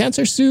might have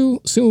cancer,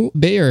 sue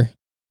Bayer.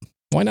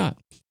 Why not?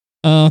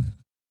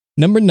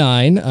 Number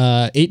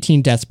 9,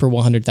 18 deaths per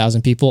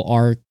 100,000 people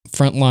are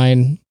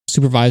frontline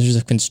supervisors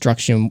of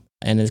construction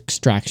and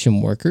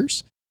extraction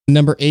workers.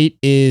 Number 8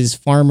 is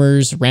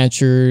farmers,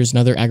 ranchers, and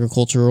other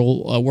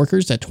agricultural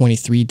workers at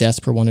 23 deaths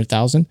per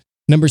 100,000.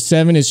 Number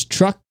 7 is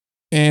truck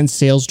and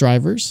sales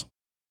drivers.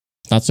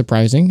 Not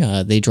surprising.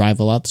 They drive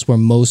a lot. That's where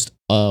most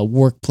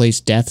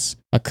workplace deaths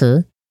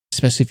occur,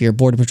 especially if you're a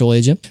Border Patrol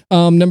agent.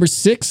 Number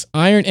 6,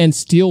 iron and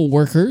steel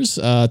workers,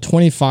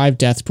 25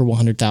 deaths per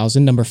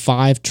 100,000. Number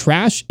 5,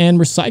 trash and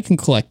recycling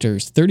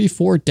collectors,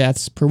 34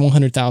 deaths per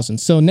 100,000.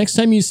 So next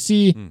time you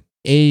see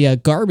a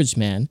garbage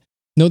man,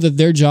 know that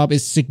their job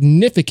is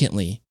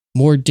significantly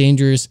more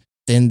dangerous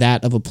than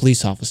that of a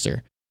police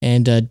officer.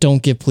 And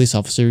don't give police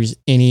officers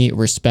any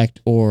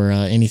respect or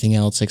anything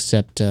else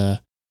except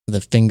the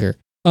finger.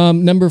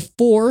 Number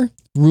 4,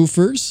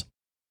 roofers,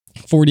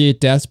 48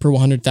 deaths per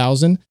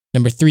 100,000.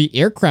 Number 3,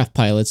 aircraft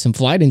pilots and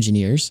flight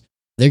engineers.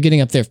 They're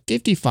getting up there,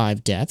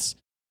 55 deaths.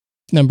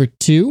 Number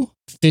 2,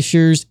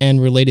 fishers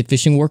and related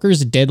fishing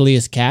workers,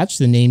 deadliest catch.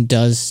 The name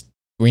does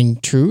ring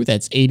true.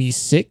 That's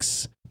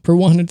 86 per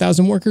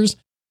 100,000 workers.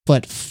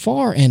 But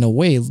far and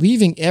away,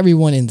 leaving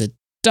everyone in the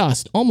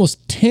dust,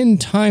 almost 10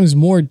 times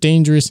more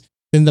dangerous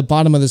than the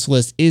bottom of this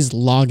list is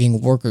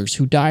logging workers,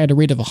 who die at a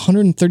rate of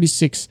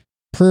 136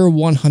 per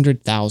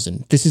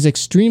 100,000. This is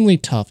extremely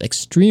tough,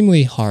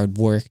 extremely hard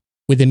work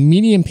with a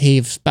median pay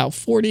of about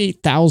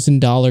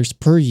 $48,000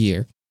 per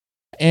year.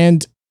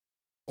 And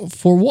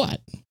for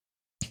what?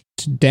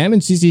 To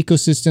damage these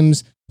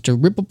ecosystems, to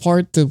rip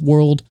apart the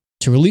world,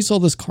 to release all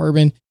this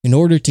carbon in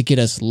order to get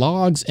us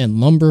logs and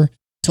lumber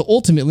to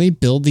ultimately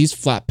build these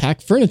flat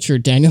pack furniture,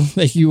 Daniel,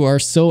 that you are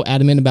so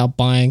adamant about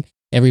buying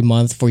every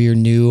month for your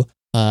new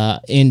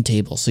end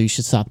table. So you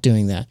should stop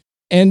doing that.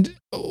 And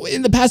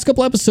in the past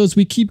couple episodes,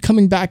 we keep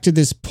coming back to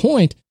this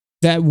point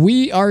that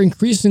we are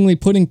increasingly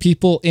putting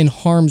people in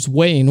harm's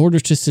way in order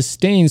to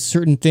sustain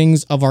certain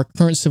things of our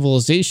current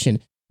civilization.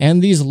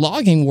 And these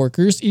logging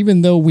workers,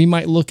 even though we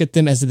might look at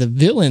them as the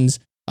villains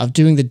of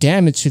doing the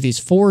damage to these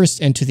forests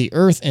and to the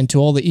earth and to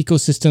all the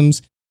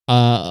ecosystems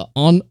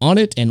on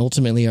it and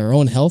ultimately our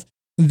own health,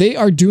 they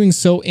are doing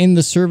so in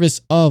the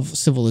service of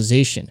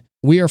civilization.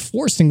 We are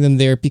forcing them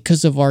there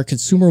because of our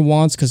consumer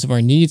wants, because of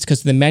our needs, because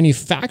of the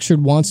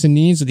manufactured wants and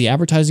needs of the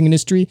advertising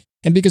industry,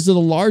 and because of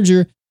the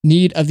larger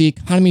need of the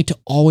economy to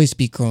always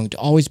be growing, to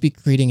always be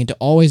creating, and to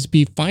always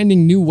be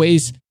finding new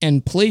ways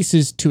and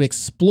places to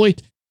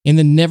exploit in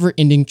the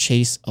never-ending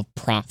chase of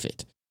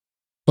profit.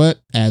 But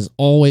as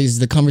always,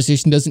 the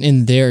conversation doesn't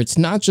end there. It's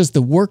not just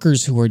the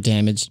workers who are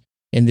damaged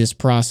in this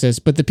process,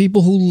 but the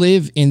people who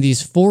live in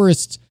these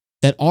forests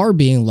that are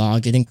being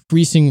logged at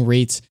increasing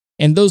rates.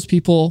 And those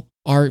people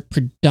are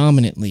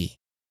predominantly,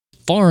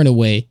 far and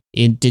away,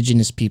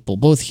 indigenous people,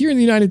 both here in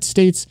the United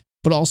States,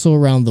 but also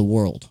around the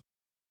world.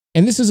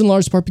 And this is in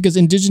large part because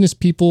indigenous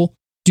people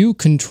do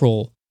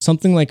control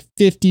something like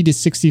 50 to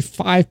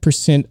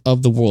 65%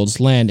 of the world's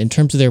land in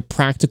terms of their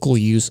practical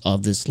use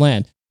of this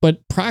land.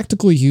 But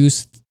practical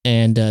use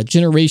and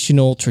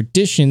generational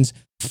traditions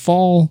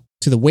fall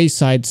to the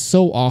wayside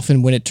so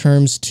often when it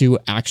comes to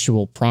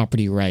actual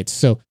property rights.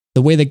 So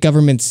the way that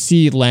governments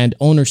see land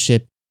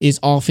ownership is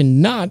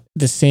often not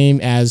the same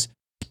as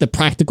the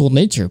practical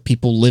nature of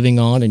people living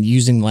on and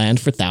using land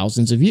for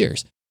thousands of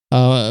years.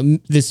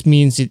 This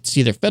means it's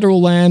either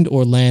federal land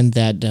or land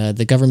that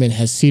the government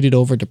has ceded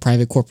over to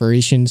private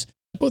corporations,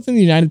 both in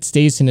the United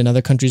States and in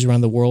other countries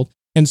around the world.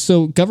 And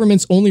so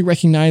governments only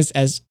recognize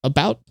as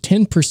about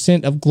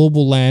 10% of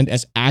global land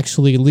as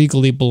actually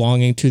legally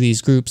belonging to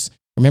these groups.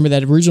 Remember,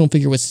 that original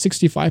figure was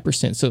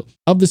 65%. So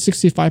of the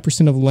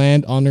 65% of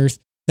land on Earth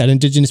that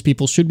indigenous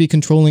people should be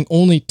controlling,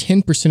 only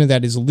 10% of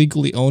that is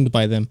legally owned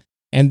by them.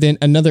 And then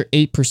another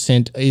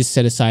 8% is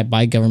set aside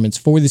by governments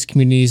for these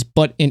communities,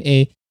 but in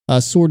a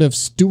sort of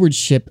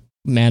stewardship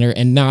manner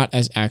and not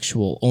as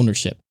actual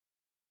ownership.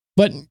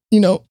 But,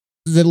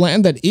 the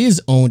land that is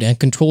owned and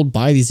controlled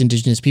by these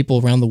indigenous people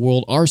around the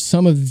world are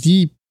some of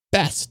the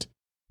best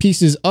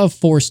pieces of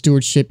forest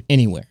stewardship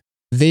anywhere.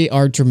 They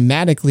are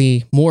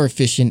dramatically more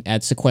efficient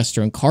at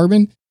sequestering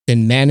carbon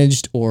than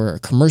managed or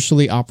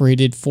commercially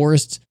operated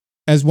forests.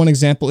 as one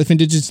example, if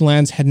indigenous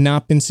lands had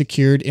not been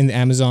secured in the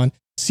Amazon,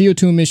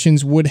 CO2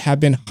 emissions would have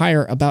been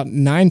higher, about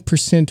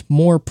 9%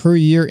 more per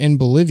year in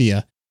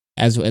Bolivia,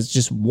 as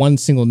just one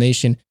single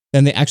nation,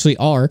 than they actually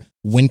are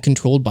when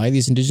controlled by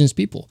these indigenous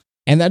people.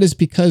 And that is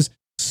because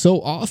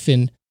so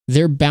often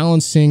they're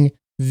balancing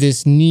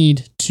this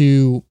need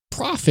to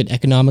profit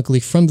economically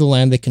from the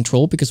land they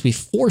control, because we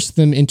force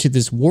them into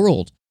this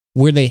world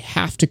where they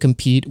have to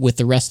compete with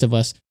the rest of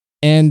us.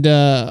 And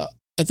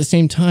at the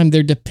same time,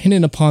 they're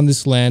dependent upon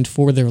this land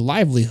for their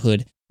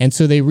livelihood. And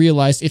so they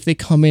realize if they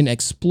come in,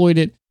 exploit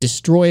it,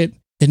 destroy it,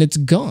 then it's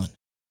gone.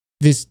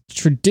 This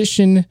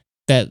tradition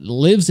that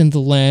lives in the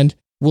land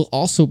will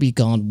also be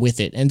gone with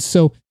it. And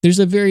so there's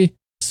a very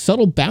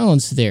subtle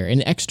balance there,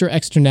 an extra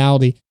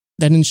externality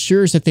that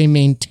ensures that they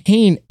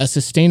maintain a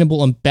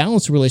sustainable and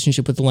balanced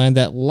relationship with the land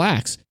that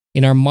lacks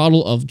in our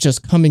model of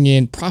just coming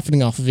in,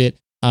 profiting off of it,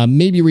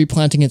 maybe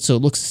replanting it so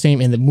it looks the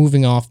same, and then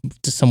moving off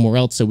to somewhere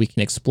else so we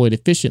can exploit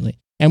efficiently.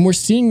 And we're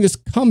seeing this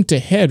come to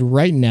head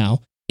right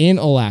now in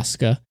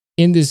Alaska,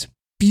 in this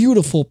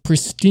beautiful,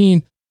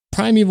 pristine,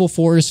 primeval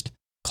forest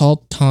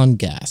called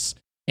Tongass.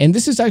 And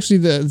this is actually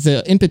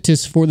the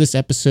impetus for this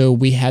episode.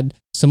 We had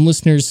some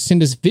listeners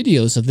send us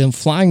videos of them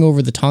flying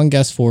over the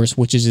Tongass Forest,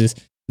 which is this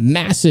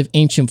massive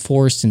ancient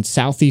forest in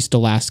southeast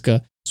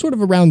Alaska, sort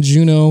of around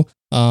Juneau.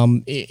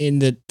 In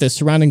the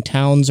surrounding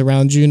towns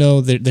around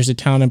Juneau, there's a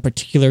town in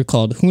particular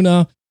called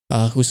Hoonah,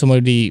 who's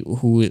somebody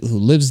who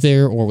lives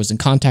there or was in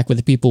contact with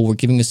the people were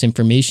giving us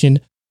information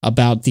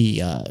about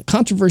the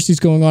controversies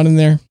going on in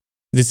there.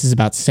 This is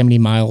about 70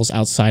 miles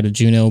outside of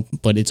Juneau,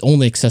 but it's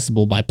only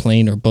accessible by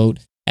plane or boat,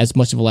 as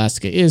much of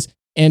Alaska is.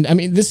 And I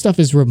mean, this stuff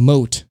is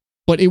remote,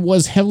 but it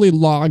was heavily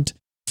logged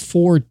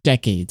for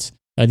decades.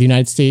 The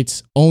United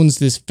States owns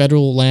this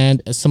federal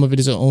land. Some of it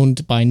is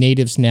owned by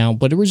natives now,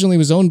 but originally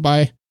was owned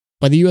by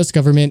the U.S.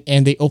 government,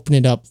 and they opened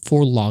it up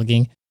for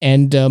logging.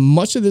 And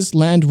much of this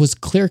land was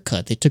clear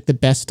cut. They took the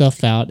best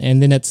stuff out.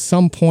 And then at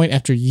some point,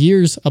 after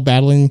years of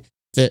battling,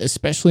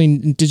 especially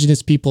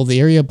indigenous people of the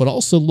area, but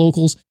also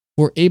locals,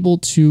 were able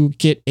to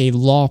get a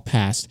law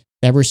passed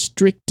that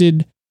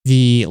restricted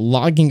the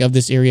logging of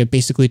this area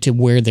basically to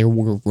where there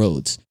were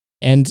roads.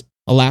 And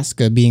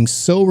Alaska being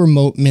so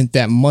remote meant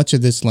that much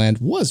of this land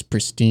was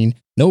pristine,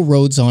 no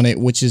roads on it,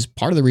 which is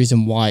part of the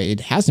reason why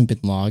it hasn't been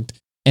logged.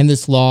 And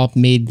this law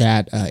made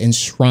that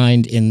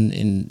enshrined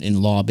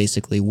in law,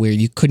 basically, where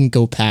you couldn't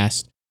go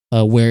past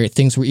where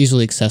things were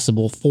easily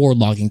accessible for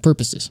logging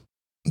purposes.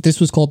 This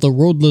was called the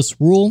Roadless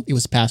Rule. It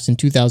was passed in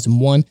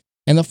 2001,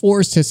 and the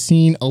forest has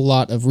seen a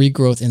lot of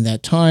regrowth in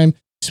that time,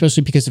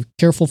 especially because of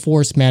careful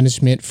forest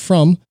management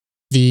from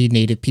the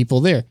native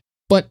people there.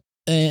 But,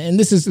 and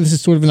this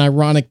is sort of an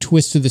ironic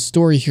twist to the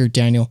story here,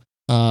 Daniel.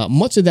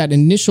 Much of that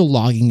initial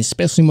logging,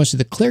 especially much of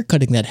the clear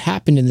cutting that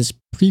happened in this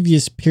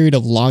previous period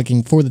of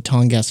logging for the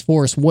Tongass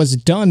Forest, was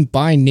done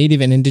by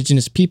native and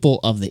indigenous people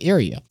of the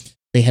area.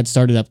 They had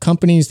started up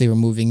companies, they were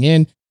moving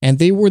in, and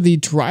they were the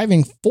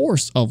driving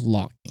force of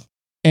logging.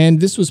 And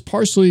this was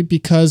partially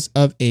because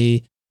of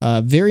a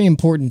very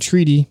important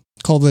treaty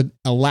called the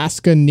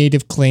Alaska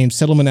Native Claims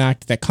Settlement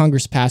Act that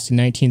Congress passed in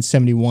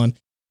 1971.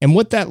 And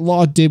what that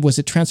law did was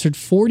it transferred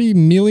 40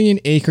 million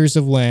acres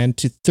of land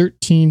to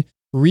 13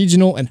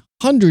 regional and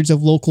hundreds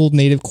of local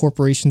native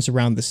corporations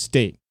around the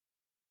state.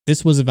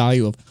 This was a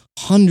value of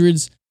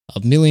hundreds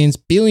of millions,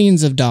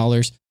 billions of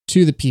dollars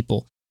to the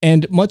people.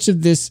 And much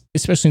of this,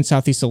 especially in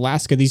Southeast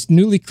Alaska, these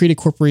newly created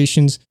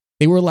corporations,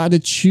 they were allowed to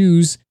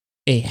choose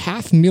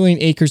 500,000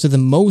 acres of the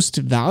most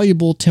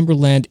valuable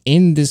timberland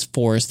in this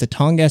forest, the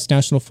Tongass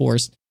National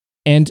Forest,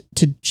 and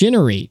to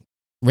generate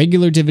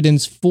regular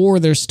dividends for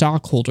their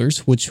stockholders,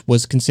 which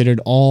was considered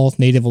all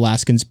Native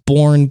Alaskans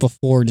born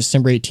before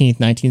December 18th,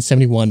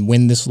 1971,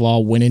 when this law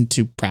went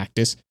into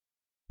practice.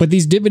 But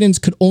these dividends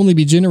could only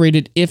be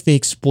generated if they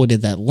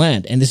exploited that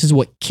land. And this is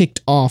what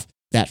kicked off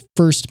that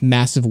first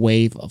massive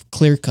wave of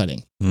clear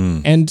cutting.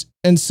 And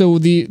so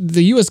the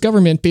U.S.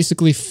 government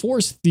basically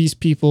forced these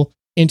people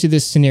into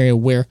this scenario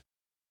where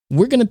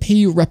we're going to pay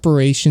you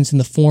reparations in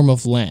the form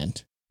of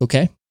land.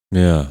 Okay?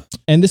 Yeah.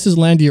 And this is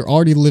land you're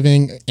already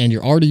living and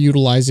you're already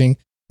utilizing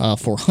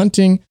for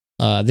hunting.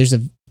 There's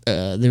an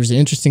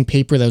interesting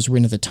paper that was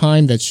written at the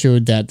time that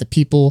showed that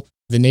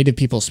the native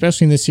people,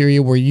 especially in this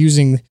area, were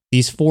using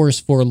these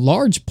forests for a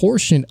large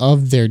portion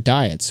of their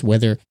diets,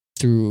 whether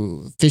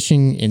through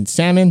fishing in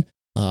salmon,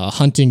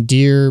 hunting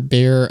deer,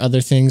 bear,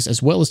 other things,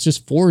 as well as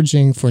just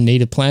foraging for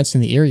native plants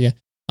in the area.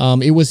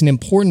 It was an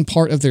important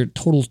part of their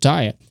total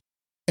diet.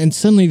 And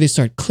suddenly they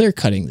start clear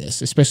cutting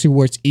this, especially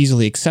where it's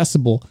easily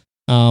accessible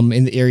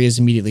in the areas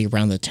immediately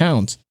around the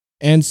towns.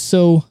 And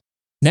so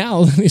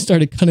now they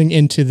started cutting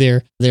into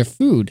their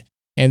food.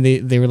 And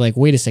they were like,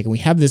 wait a second, we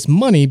have this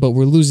money, but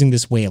we're losing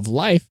this way of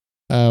life.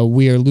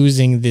 We are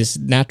losing this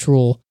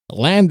natural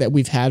land that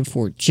we've had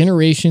for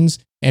generations,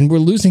 and we're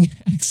losing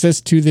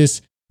access to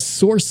this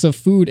source of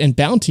food and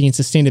bounty and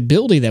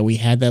sustainability that we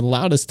had that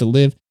allowed us to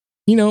live,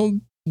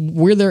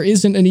 where there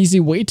isn't an easy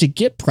way to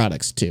get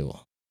products to.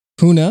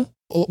 Hoonah,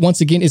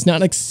 once again, is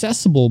not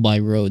accessible by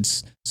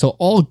roads. So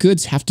all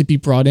goods have to be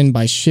brought in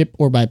by ship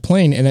or by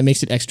plane, and that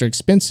makes it extra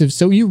expensive.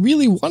 So you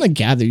really want to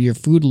gather your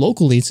food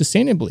locally and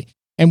sustainably.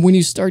 And when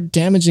you start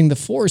damaging the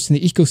forest and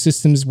the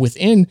ecosystems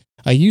within,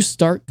 you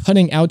start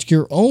cutting out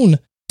your own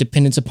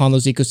dependence upon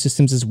those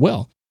ecosystems as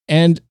well.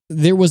 And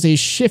there was a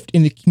shift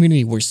in the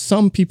community where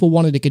some people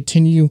wanted to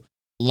continue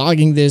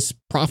logging this,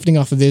 profiting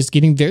off of this,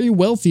 getting very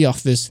wealthy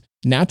off this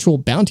natural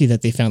bounty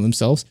that they found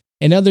themselves.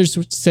 And others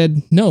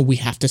said, no, we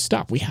have to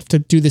stop. We have to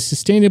do this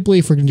sustainably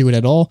if we're going to do it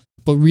at all.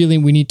 But really,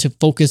 we need to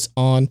focus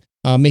on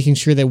making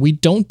sure that we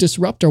don't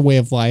disrupt our way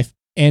of life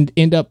and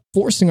end up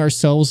forcing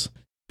ourselves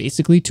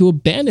basically to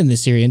abandon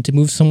this area and to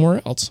move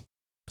somewhere else.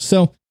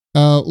 So,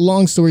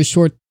 long story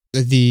short,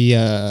 the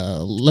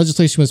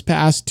legislation was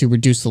passed to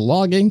reduce the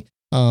logging.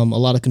 A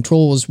lot of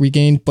control was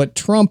regained, but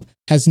Trump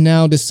has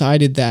now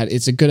decided that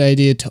it's a good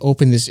idea to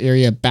open this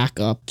area back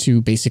up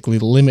to basically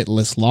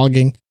limitless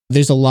logging.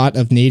 There's a lot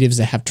of natives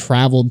that have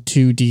traveled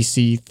to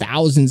DC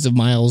thousands of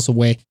miles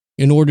away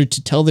in order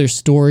to tell their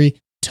story,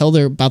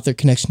 about their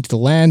connection to the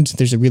land.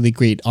 There's a really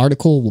great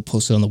article. We'll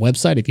post it on the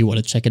website if you want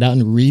to check it out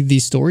and read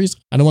these stories.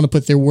 I don't want to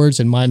put their words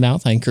in my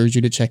mouth. I encourage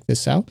you to check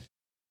this out,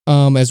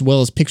 as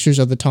well as pictures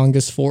of the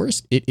Tongass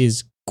Forest. It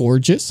is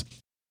gorgeous.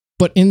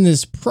 But in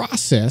this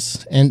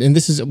process, and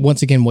this is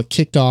once again what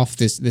kicked off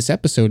this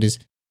episode, is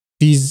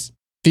these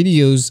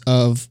videos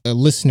of a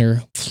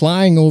listener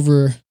flying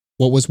over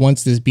what was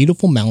once this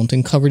beautiful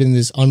mountain covered in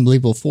this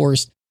unbelievable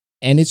forest,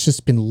 and it's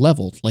just been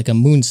leveled like a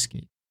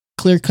moonscape,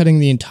 clear-cutting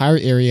the entire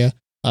area,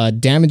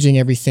 damaging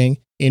everything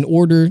in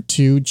order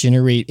to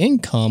generate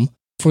income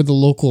for the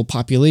local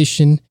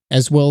population,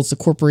 as well as the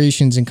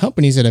corporations and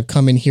companies that have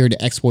come in here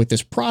to exploit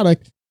this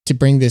product to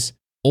bring this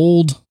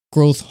old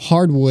growth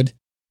hardwood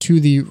to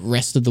the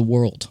rest of the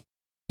world.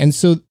 And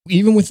so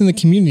even within the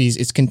communities,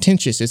 it's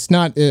contentious. It's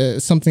not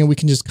something we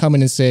can just come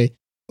in and say,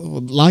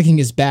 logging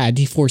is bad,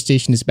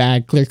 deforestation is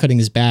bad, clear cutting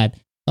is bad,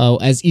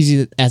 as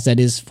easy as that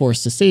is for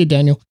us to say,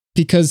 Daniel,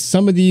 because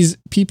some of these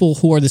people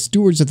who are the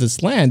stewards of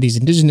this land, these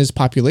indigenous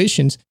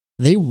populations,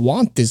 they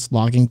want this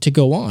logging to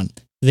go on.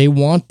 They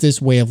want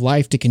this way of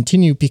life to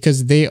continue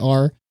because they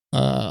are,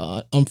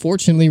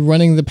 unfortunately,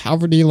 running the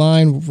poverty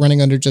line,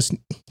 running under just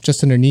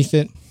underneath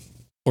it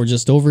or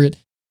just over it,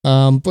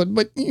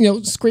 but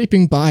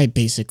scraping by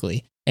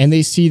basically. And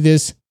they see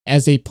this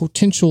as a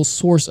potential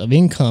source of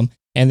income,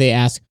 and they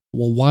ask,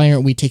 well, why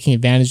aren't we taking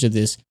advantage of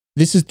this?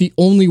 This is the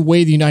only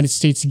way the United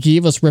States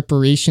gave us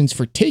reparations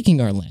for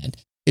taking our land,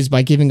 is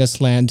by giving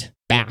us land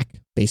back,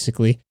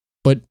 basically.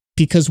 But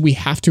because we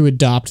have to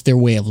adopt their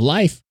way of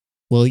life,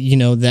 well,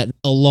 that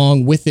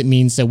along with it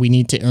means that we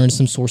need to earn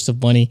some source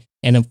of money.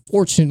 And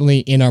unfortunately,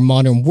 in our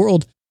modern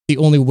world, the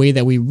only way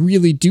that we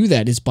really do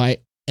that is by,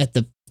 at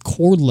the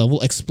core level,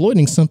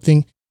 exploiting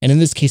something. And in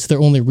this case, their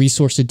only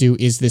resource to do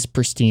is this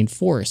pristine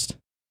forest.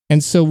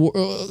 And so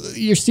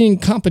you're seeing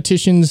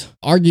competitions,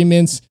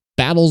 arguments,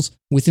 battles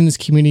within this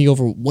community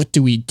over what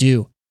do we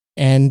do.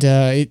 And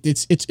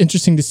it's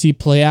interesting to see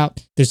play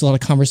out. There's a lot of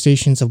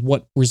conversations of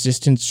what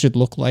resistance should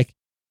look like.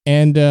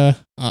 And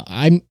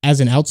I'm, as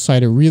an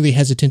outsider, really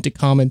hesitant to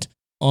comment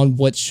on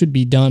what should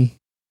be done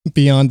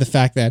beyond the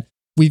fact that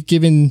we've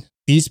given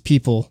these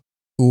people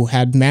who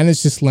had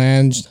managed this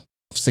land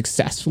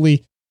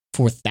successfully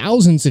for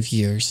thousands of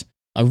years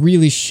a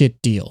really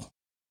shit deal,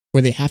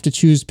 where they have to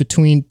choose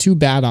between two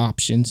bad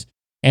options.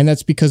 And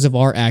that's because of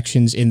our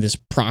actions in this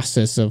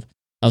process of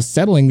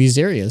settling these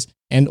areas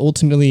and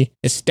ultimately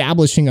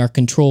establishing our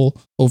control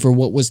over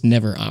what was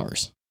never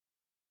ours.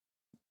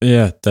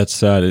 Yeah, that's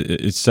sad.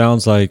 It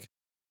sounds like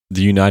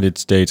the United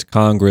States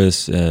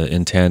Congress,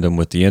 in tandem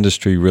with the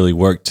industry, really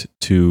worked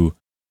to,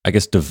 I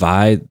guess,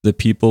 divide the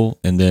people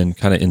and then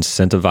kind of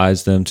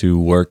incentivize them to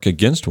work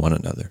against one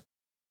another.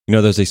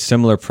 There's a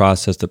similar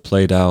process that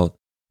played out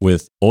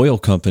with oil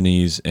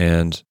companies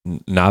and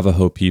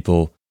Navajo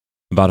people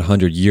about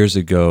 100 years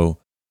ago.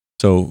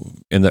 So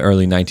in the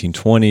early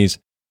 1920s,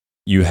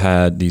 you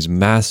had these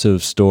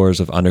massive stores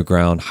of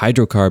underground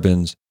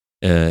hydrocarbons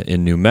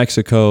in New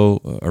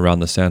Mexico, around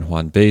the San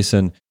Juan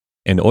Basin,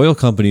 and oil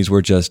companies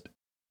were just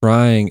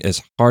trying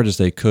as hard as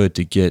they could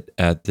to get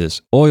at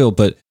this oil,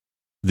 but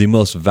the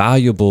most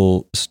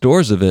valuable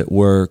stores of it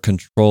were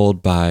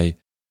controlled by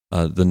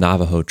the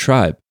Navajo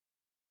tribe.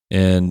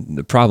 And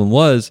the problem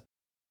was,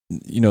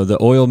 the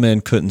oil men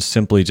couldn't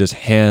simply just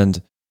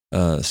hand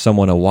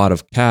someone a wad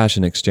of cash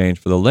in exchange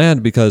for the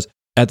land, because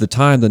at the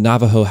time, the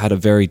Navajo had a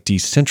very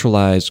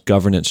decentralized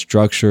governance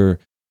structure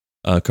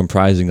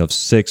comprising of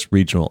 6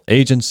 regional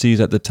agencies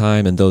at the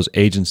time, and those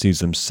agencies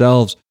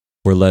themselves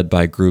were led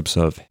by groups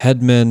of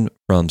headmen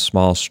from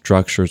small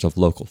structures of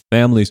local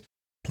families.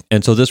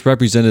 And so this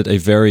represented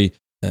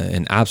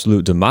an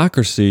absolute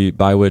democracy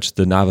by which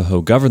the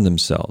Navajo governed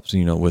themselves,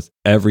 with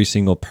every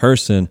single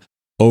person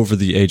over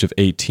the age of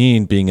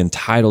 18 being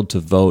entitled to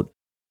vote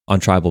on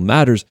tribal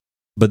matters.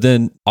 But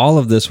then all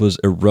of this was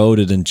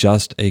eroded in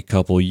just a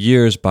couple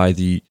years by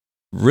the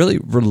really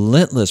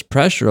relentless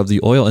pressure of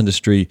the oil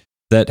industry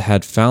that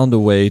had found a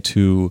way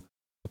to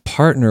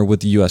partner with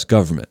the U.S.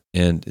 government.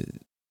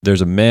 And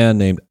there's a man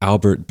named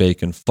Albert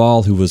Bacon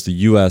Fall, who was the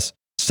U.S.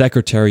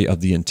 Secretary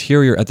of the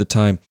Interior at the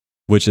time,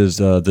 which is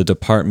the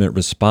department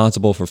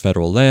responsible for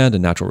federal land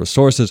and natural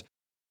resources.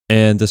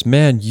 And this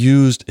man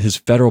used his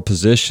federal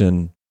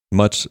position,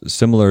 much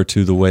similar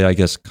to the way I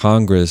guess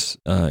Congress,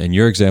 in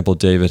your example,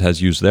 David,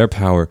 has used their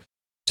power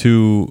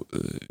to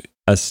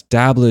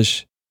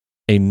establish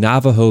a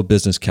Navajo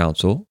Business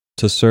Council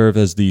to serve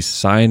as the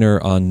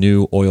signer on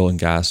new oil and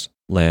gas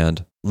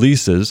land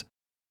leases,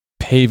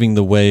 paving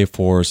the way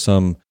for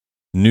some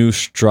new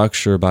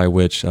structure by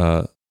which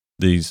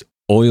these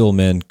oil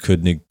men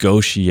could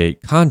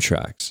negotiate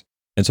contracts.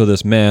 And so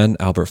this man,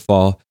 Albert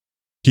Fall,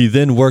 he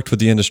then worked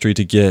with the industry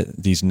to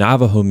get these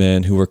Navajo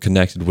men who were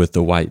connected with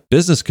the white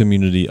business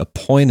community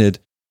appointed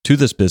to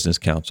this business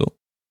council.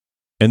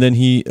 And then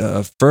he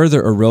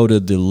further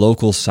eroded the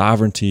local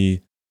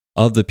sovereignty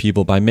of the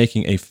people by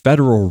making a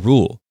federal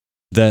rule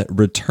that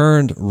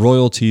returned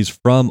royalties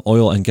from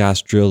oil and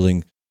gas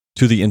drilling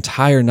to the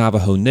entire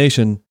Navajo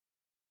Nation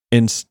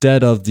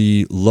instead of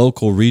the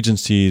local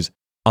regencies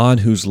on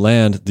whose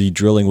land the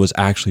drilling was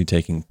actually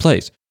taking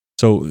place.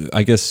 So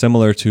I guess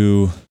similar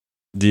to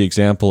the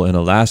example in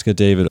Alaska,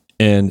 David,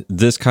 and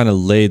this kind of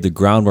laid the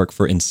groundwork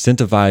for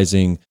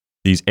incentivizing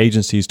these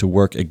agencies to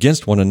work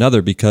against one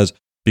another because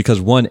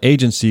one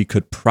agency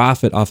could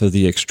profit off of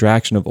the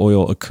extraction of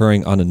oil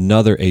occurring on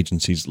another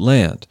agency's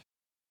land.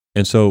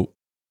 And so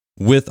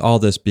with all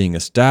this being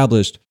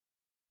established,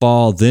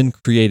 Fall then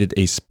created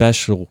a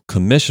special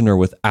commissioner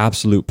with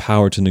absolute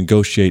power to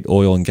negotiate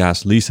oil and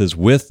gas leases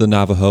with the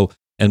Navajo.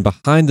 And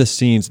behind the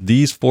scenes,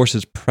 these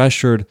forces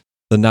pressured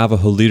the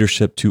Navajo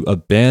leadership to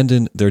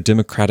abandon their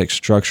democratic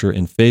structure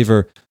in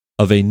favor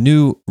of a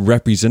new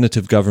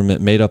representative government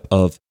made up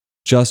of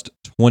just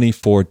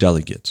 24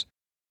 delegates.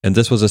 And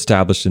this was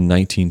established in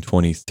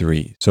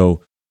 1923.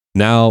 So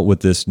now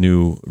with this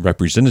new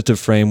representative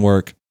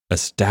framework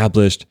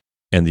established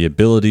and the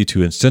ability to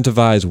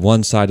incentivize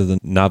one side of the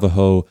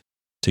Navajo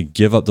to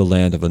give up the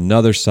land of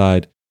another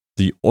side,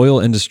 the oil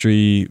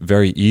industry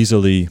very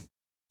easily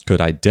could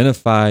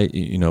identify,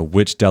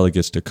 which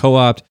delegates to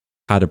co-opt,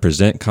 how to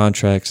present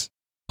contracts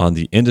on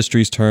the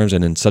industry's terms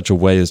and in such a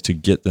way as to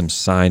get them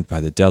signed by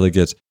the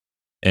delegates.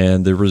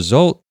 And the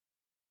result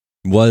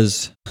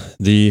was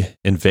the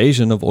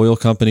invasion of oil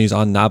companies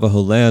on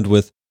Navajo land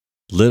with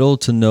little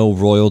to no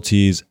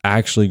royalties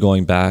actually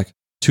going back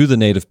to the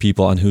native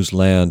people on whose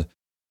land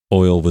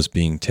oil was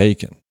being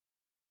taken.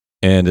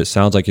 And it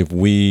sounds like if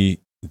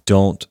we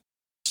don't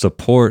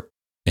support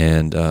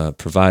and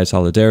provide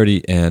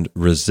solidarity and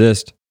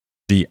resist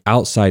the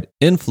outside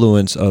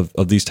influence of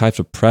these types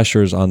of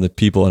pressures on the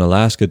people in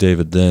Alaska,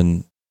 David,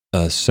 then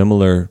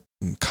similar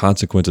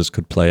consequences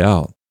could play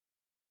out.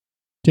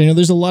 Daniel,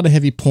 there's a lot of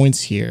heavy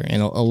points here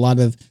and a lot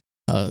of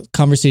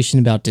conversation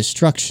about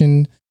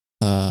destruction,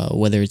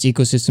 whether it's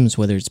ecosystems,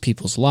 whether it's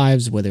people's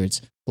lives, whether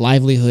it's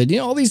livelihood,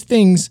 all these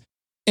things.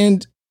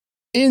 And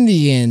in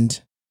the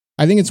end,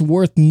 I think it's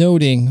worth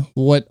noting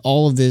what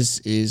all of this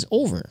is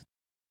over.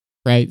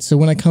 Right. So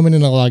when I come in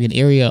and I log an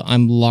area,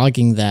 I'm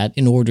logging that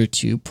in order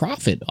to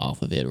profit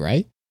off of it.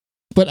 Right.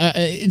 But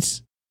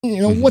it's,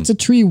 what's a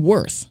tree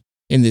worth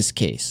in this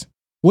case?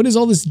 What is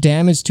all this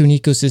damage to an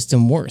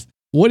ecosystem worth?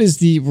 What is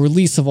the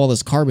release of all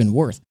this carbon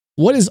worth?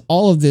 What is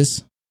all of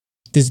this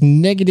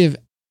negative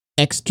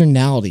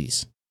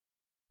externalities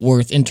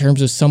worth in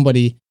terms of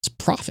somebody's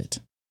profit?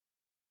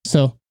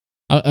 So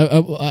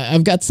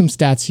I've got some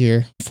stats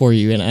here for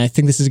you, and I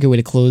think this is a good way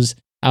to close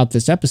out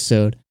this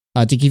episode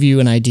to give you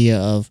an idea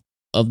of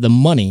the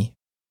money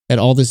that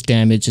all this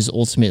damage is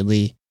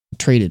ultimately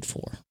traded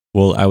for.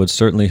 Well, I would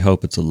certainly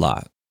hope it's a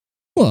lot.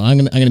 Well,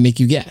 I'm gonna make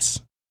you guess.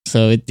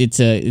 So it's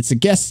a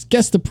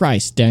guess the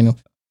price, Daniel.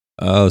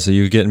 Oh, so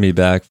you're getting me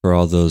back for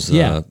all those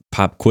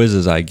pop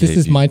quizzes I gave you.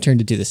 This is my turn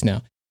to do this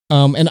now.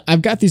 And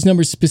I've got these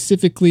numbers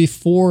specifically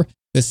for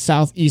the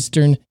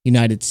southeastern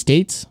United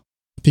States,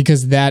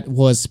 because that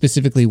was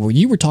specifically where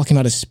you were talking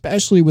about,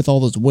 especially with all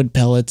those wood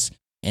pellets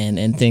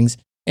and things.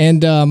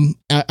 And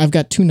I've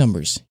got two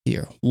numbers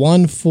here.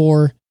 One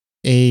for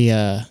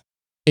a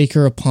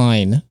acre of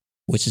pine,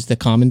 which is the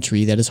common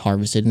tree that is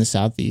harvested in the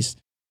southeast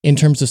in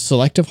terms of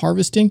selective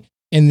harvesting,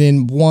 and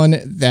then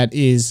one that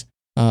is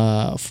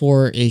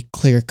for a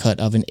clear cut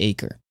of an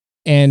acre.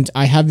 And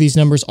I have these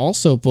numbers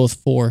also both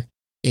for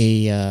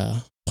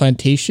a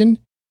plantation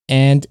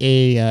and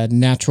a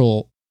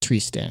natural tree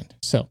stand.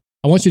 So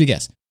I want you to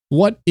guess,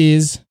 what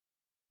is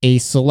a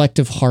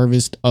selective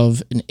harvest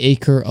of an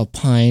acre of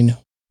pine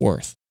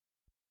worth?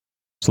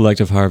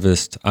 Selective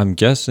harvest, I'm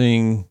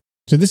guessing.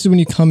 So this is when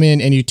you come in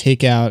and you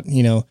take out,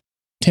 10%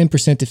 to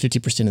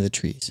 50% of the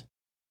trees.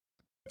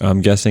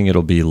 I'm guessing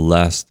it'll be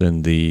less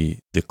than the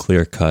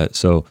clear cut.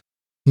 So,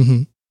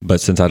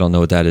 But since I don't know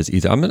what that is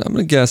either, I'm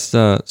gonna guess.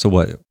 So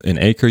what? An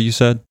acre? You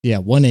said? Yeah,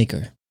 1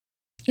 acre.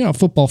 A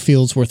football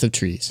field's worth of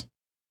trees.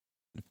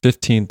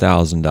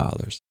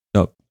 $15,000.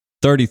 No,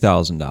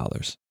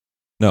 $30,000.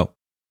 No,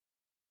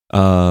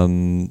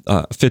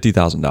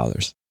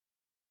 $50,000.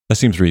 That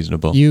seems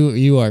reasonable.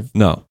 You are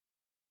no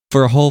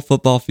for a whole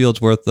football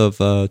field's worth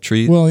of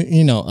trees. Well,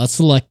 a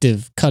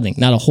selective cutting,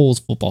 not a whole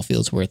football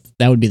field's worth.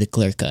 That would be the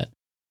clear cut.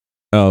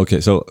 Oh,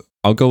 okay. So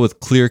I'll go with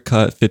clear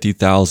cut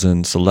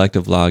 50,000,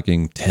 selective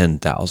logging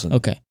 10,000.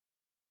 Okay.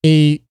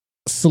 A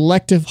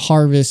selective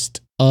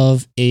harvest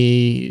of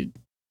a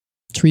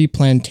tree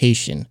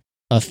plantation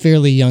of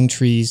fairly young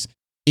trees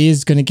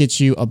is going to get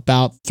you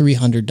about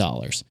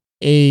 $300.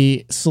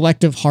 A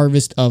selective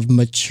harvest of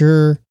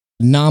mature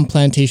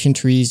non-plantation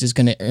trees is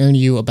going to earn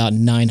you about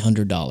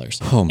 $900.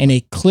 Oh, And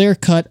a clear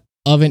cut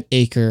of an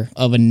acre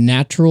of a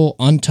natural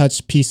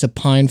untouched piece of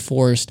pine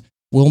forest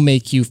will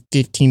make you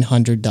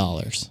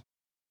 $1,500.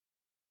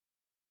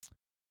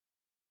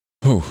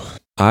 oh,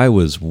 I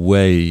was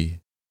way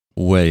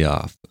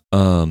off.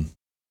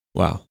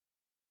 Wow.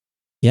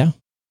 Yeah,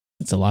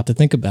 it's a lot to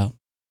think about.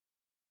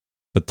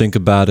 But think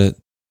about it.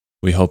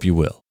 We hope you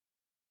will.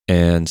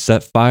 And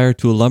set fire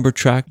to a lumber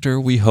tractor.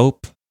 We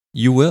hope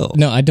you will.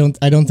 No, I don't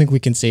think we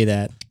can say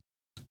that.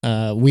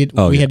 We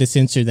had to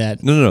censor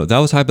that. No. That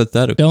was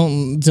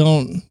hypothetical.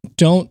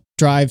 Don't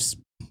drive.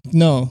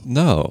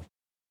 No.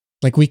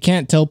 Like, we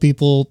can't tell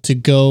people to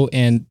go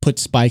and put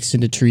spikes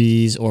into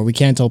trees, or we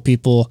can't tell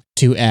people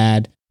to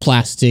add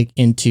plastic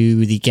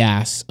into the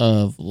gas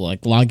of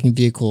like logging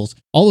vehicles.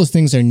 All those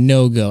things are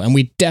no-go. And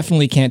we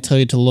definitely can't tell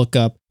you to look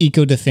up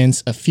Eco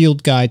Defense, a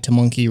field guide to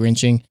monkey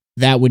wrenching.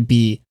 That would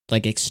be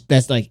like,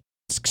 that's like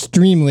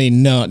extremely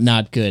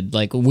not good.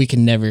 Like, we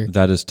can never.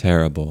 That is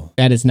terrible.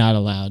 That is not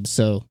allowed.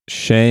 So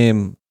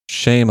Shame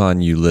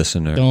on you,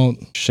 listener.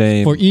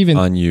 Shame for even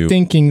on you.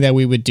 thinking that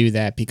we would do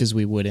that, because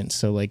we wouldn't.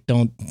 So like,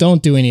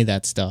 don't do any of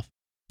that stuff.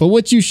 But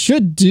what you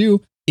should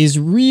do is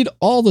read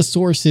all the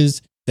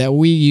sources that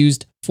we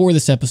used for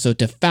this episode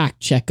to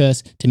fact check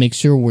us, to make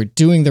sure we're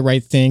doing the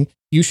right thing.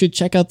 You should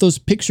check out those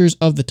pictures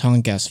of the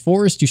Tongass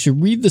Forest. You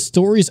should read the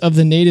stories of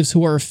the natives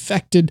who are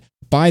affected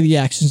by the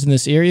actions in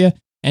this area.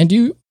 And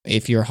you,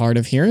 if you're hard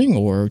of hearing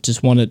or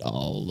just want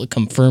to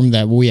confirm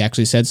that we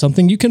actually said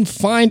something, you can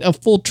find a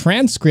full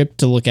transcript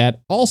to look at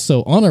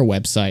also on our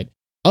website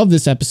of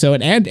this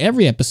episode and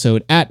every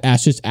episode at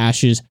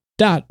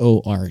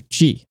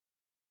ashesashes.org.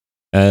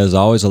 As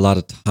always, a lot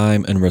of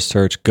time and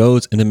research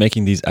goes into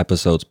making these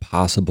episodes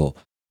possible,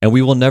 and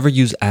we will never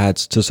use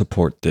ads to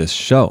support this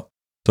show.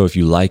 So if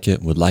you like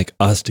it, would like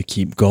us to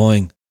keep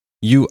going,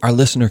 you, our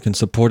listener, can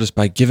support us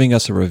by giving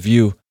us a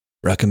review,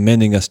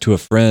 recommending us to a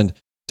friend,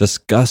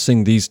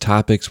 discussing these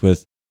topics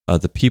with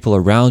the people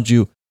around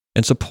you,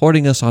 and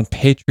supporting us on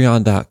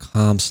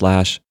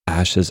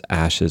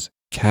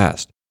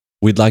patreon.com/ashesashescast.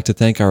 We'd like to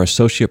thank our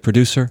associate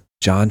producer,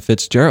 John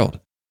Fitzgerald.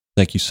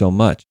 Thank you so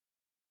much.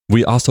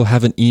 We also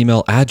have an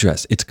email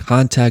address. It's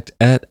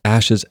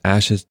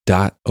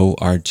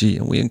contact@ashesashes.org.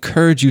 And we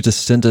encourage you to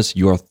send us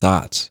your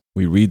thoughts.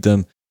 We read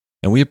them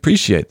and we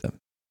appreciate them.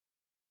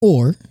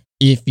 Or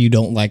if you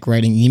don't like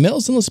writing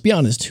emails, and let's be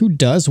honest, who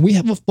does? We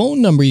have a phone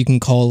number you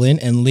can call in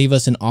and leave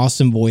us an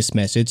awesome voice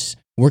message.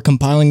 We're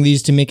compiling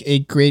these to make a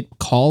great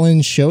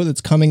call-in show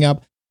that's coming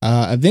up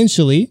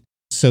eventually.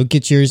 So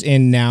get yours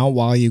in now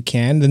while you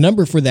can. The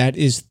number for that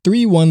is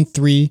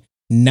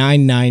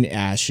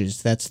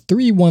 313-99-ASHES. That's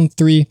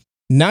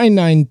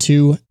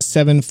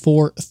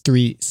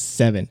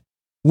 313-992-7437.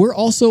 We're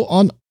also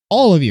on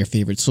all of your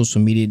favorite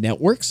social media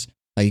networks.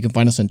 You can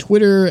find us on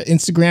Twitter,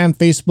 Instagram,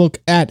 Facebook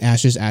at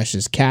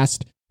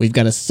AshesAshesCast. We've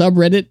got a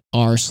subreddit,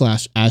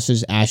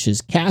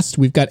 r/AshesAshesCast.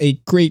 We've got a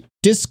great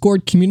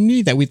Discord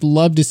community that we'd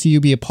love to see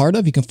you be a part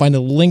of. You can find a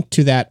link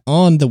to that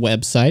on the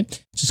website.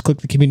 Just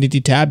click the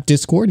community tab,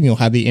 Discord, and you'll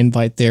have the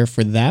invite there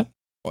for that.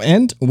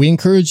 And we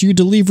encourage you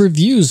to leave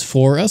reviews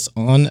for us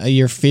on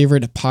your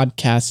favorite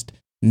podcast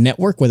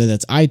network, whether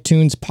that's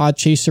iTunes,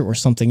 Podchaser, or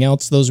something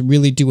else. Those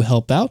really do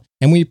help out,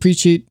 and we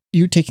appreciate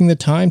you taking the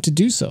time to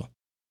do so.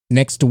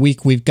 Next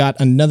week, we've got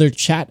another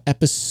chat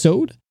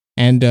episode,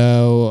 and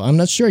I'm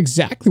not sure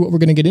exactly what we're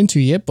going to get into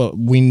yet, but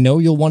we know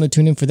you'll want to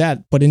tune in for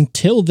that. But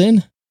until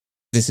then,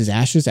 this is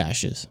Ashes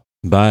Ashes.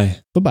 Bye.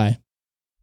 Bye-bye.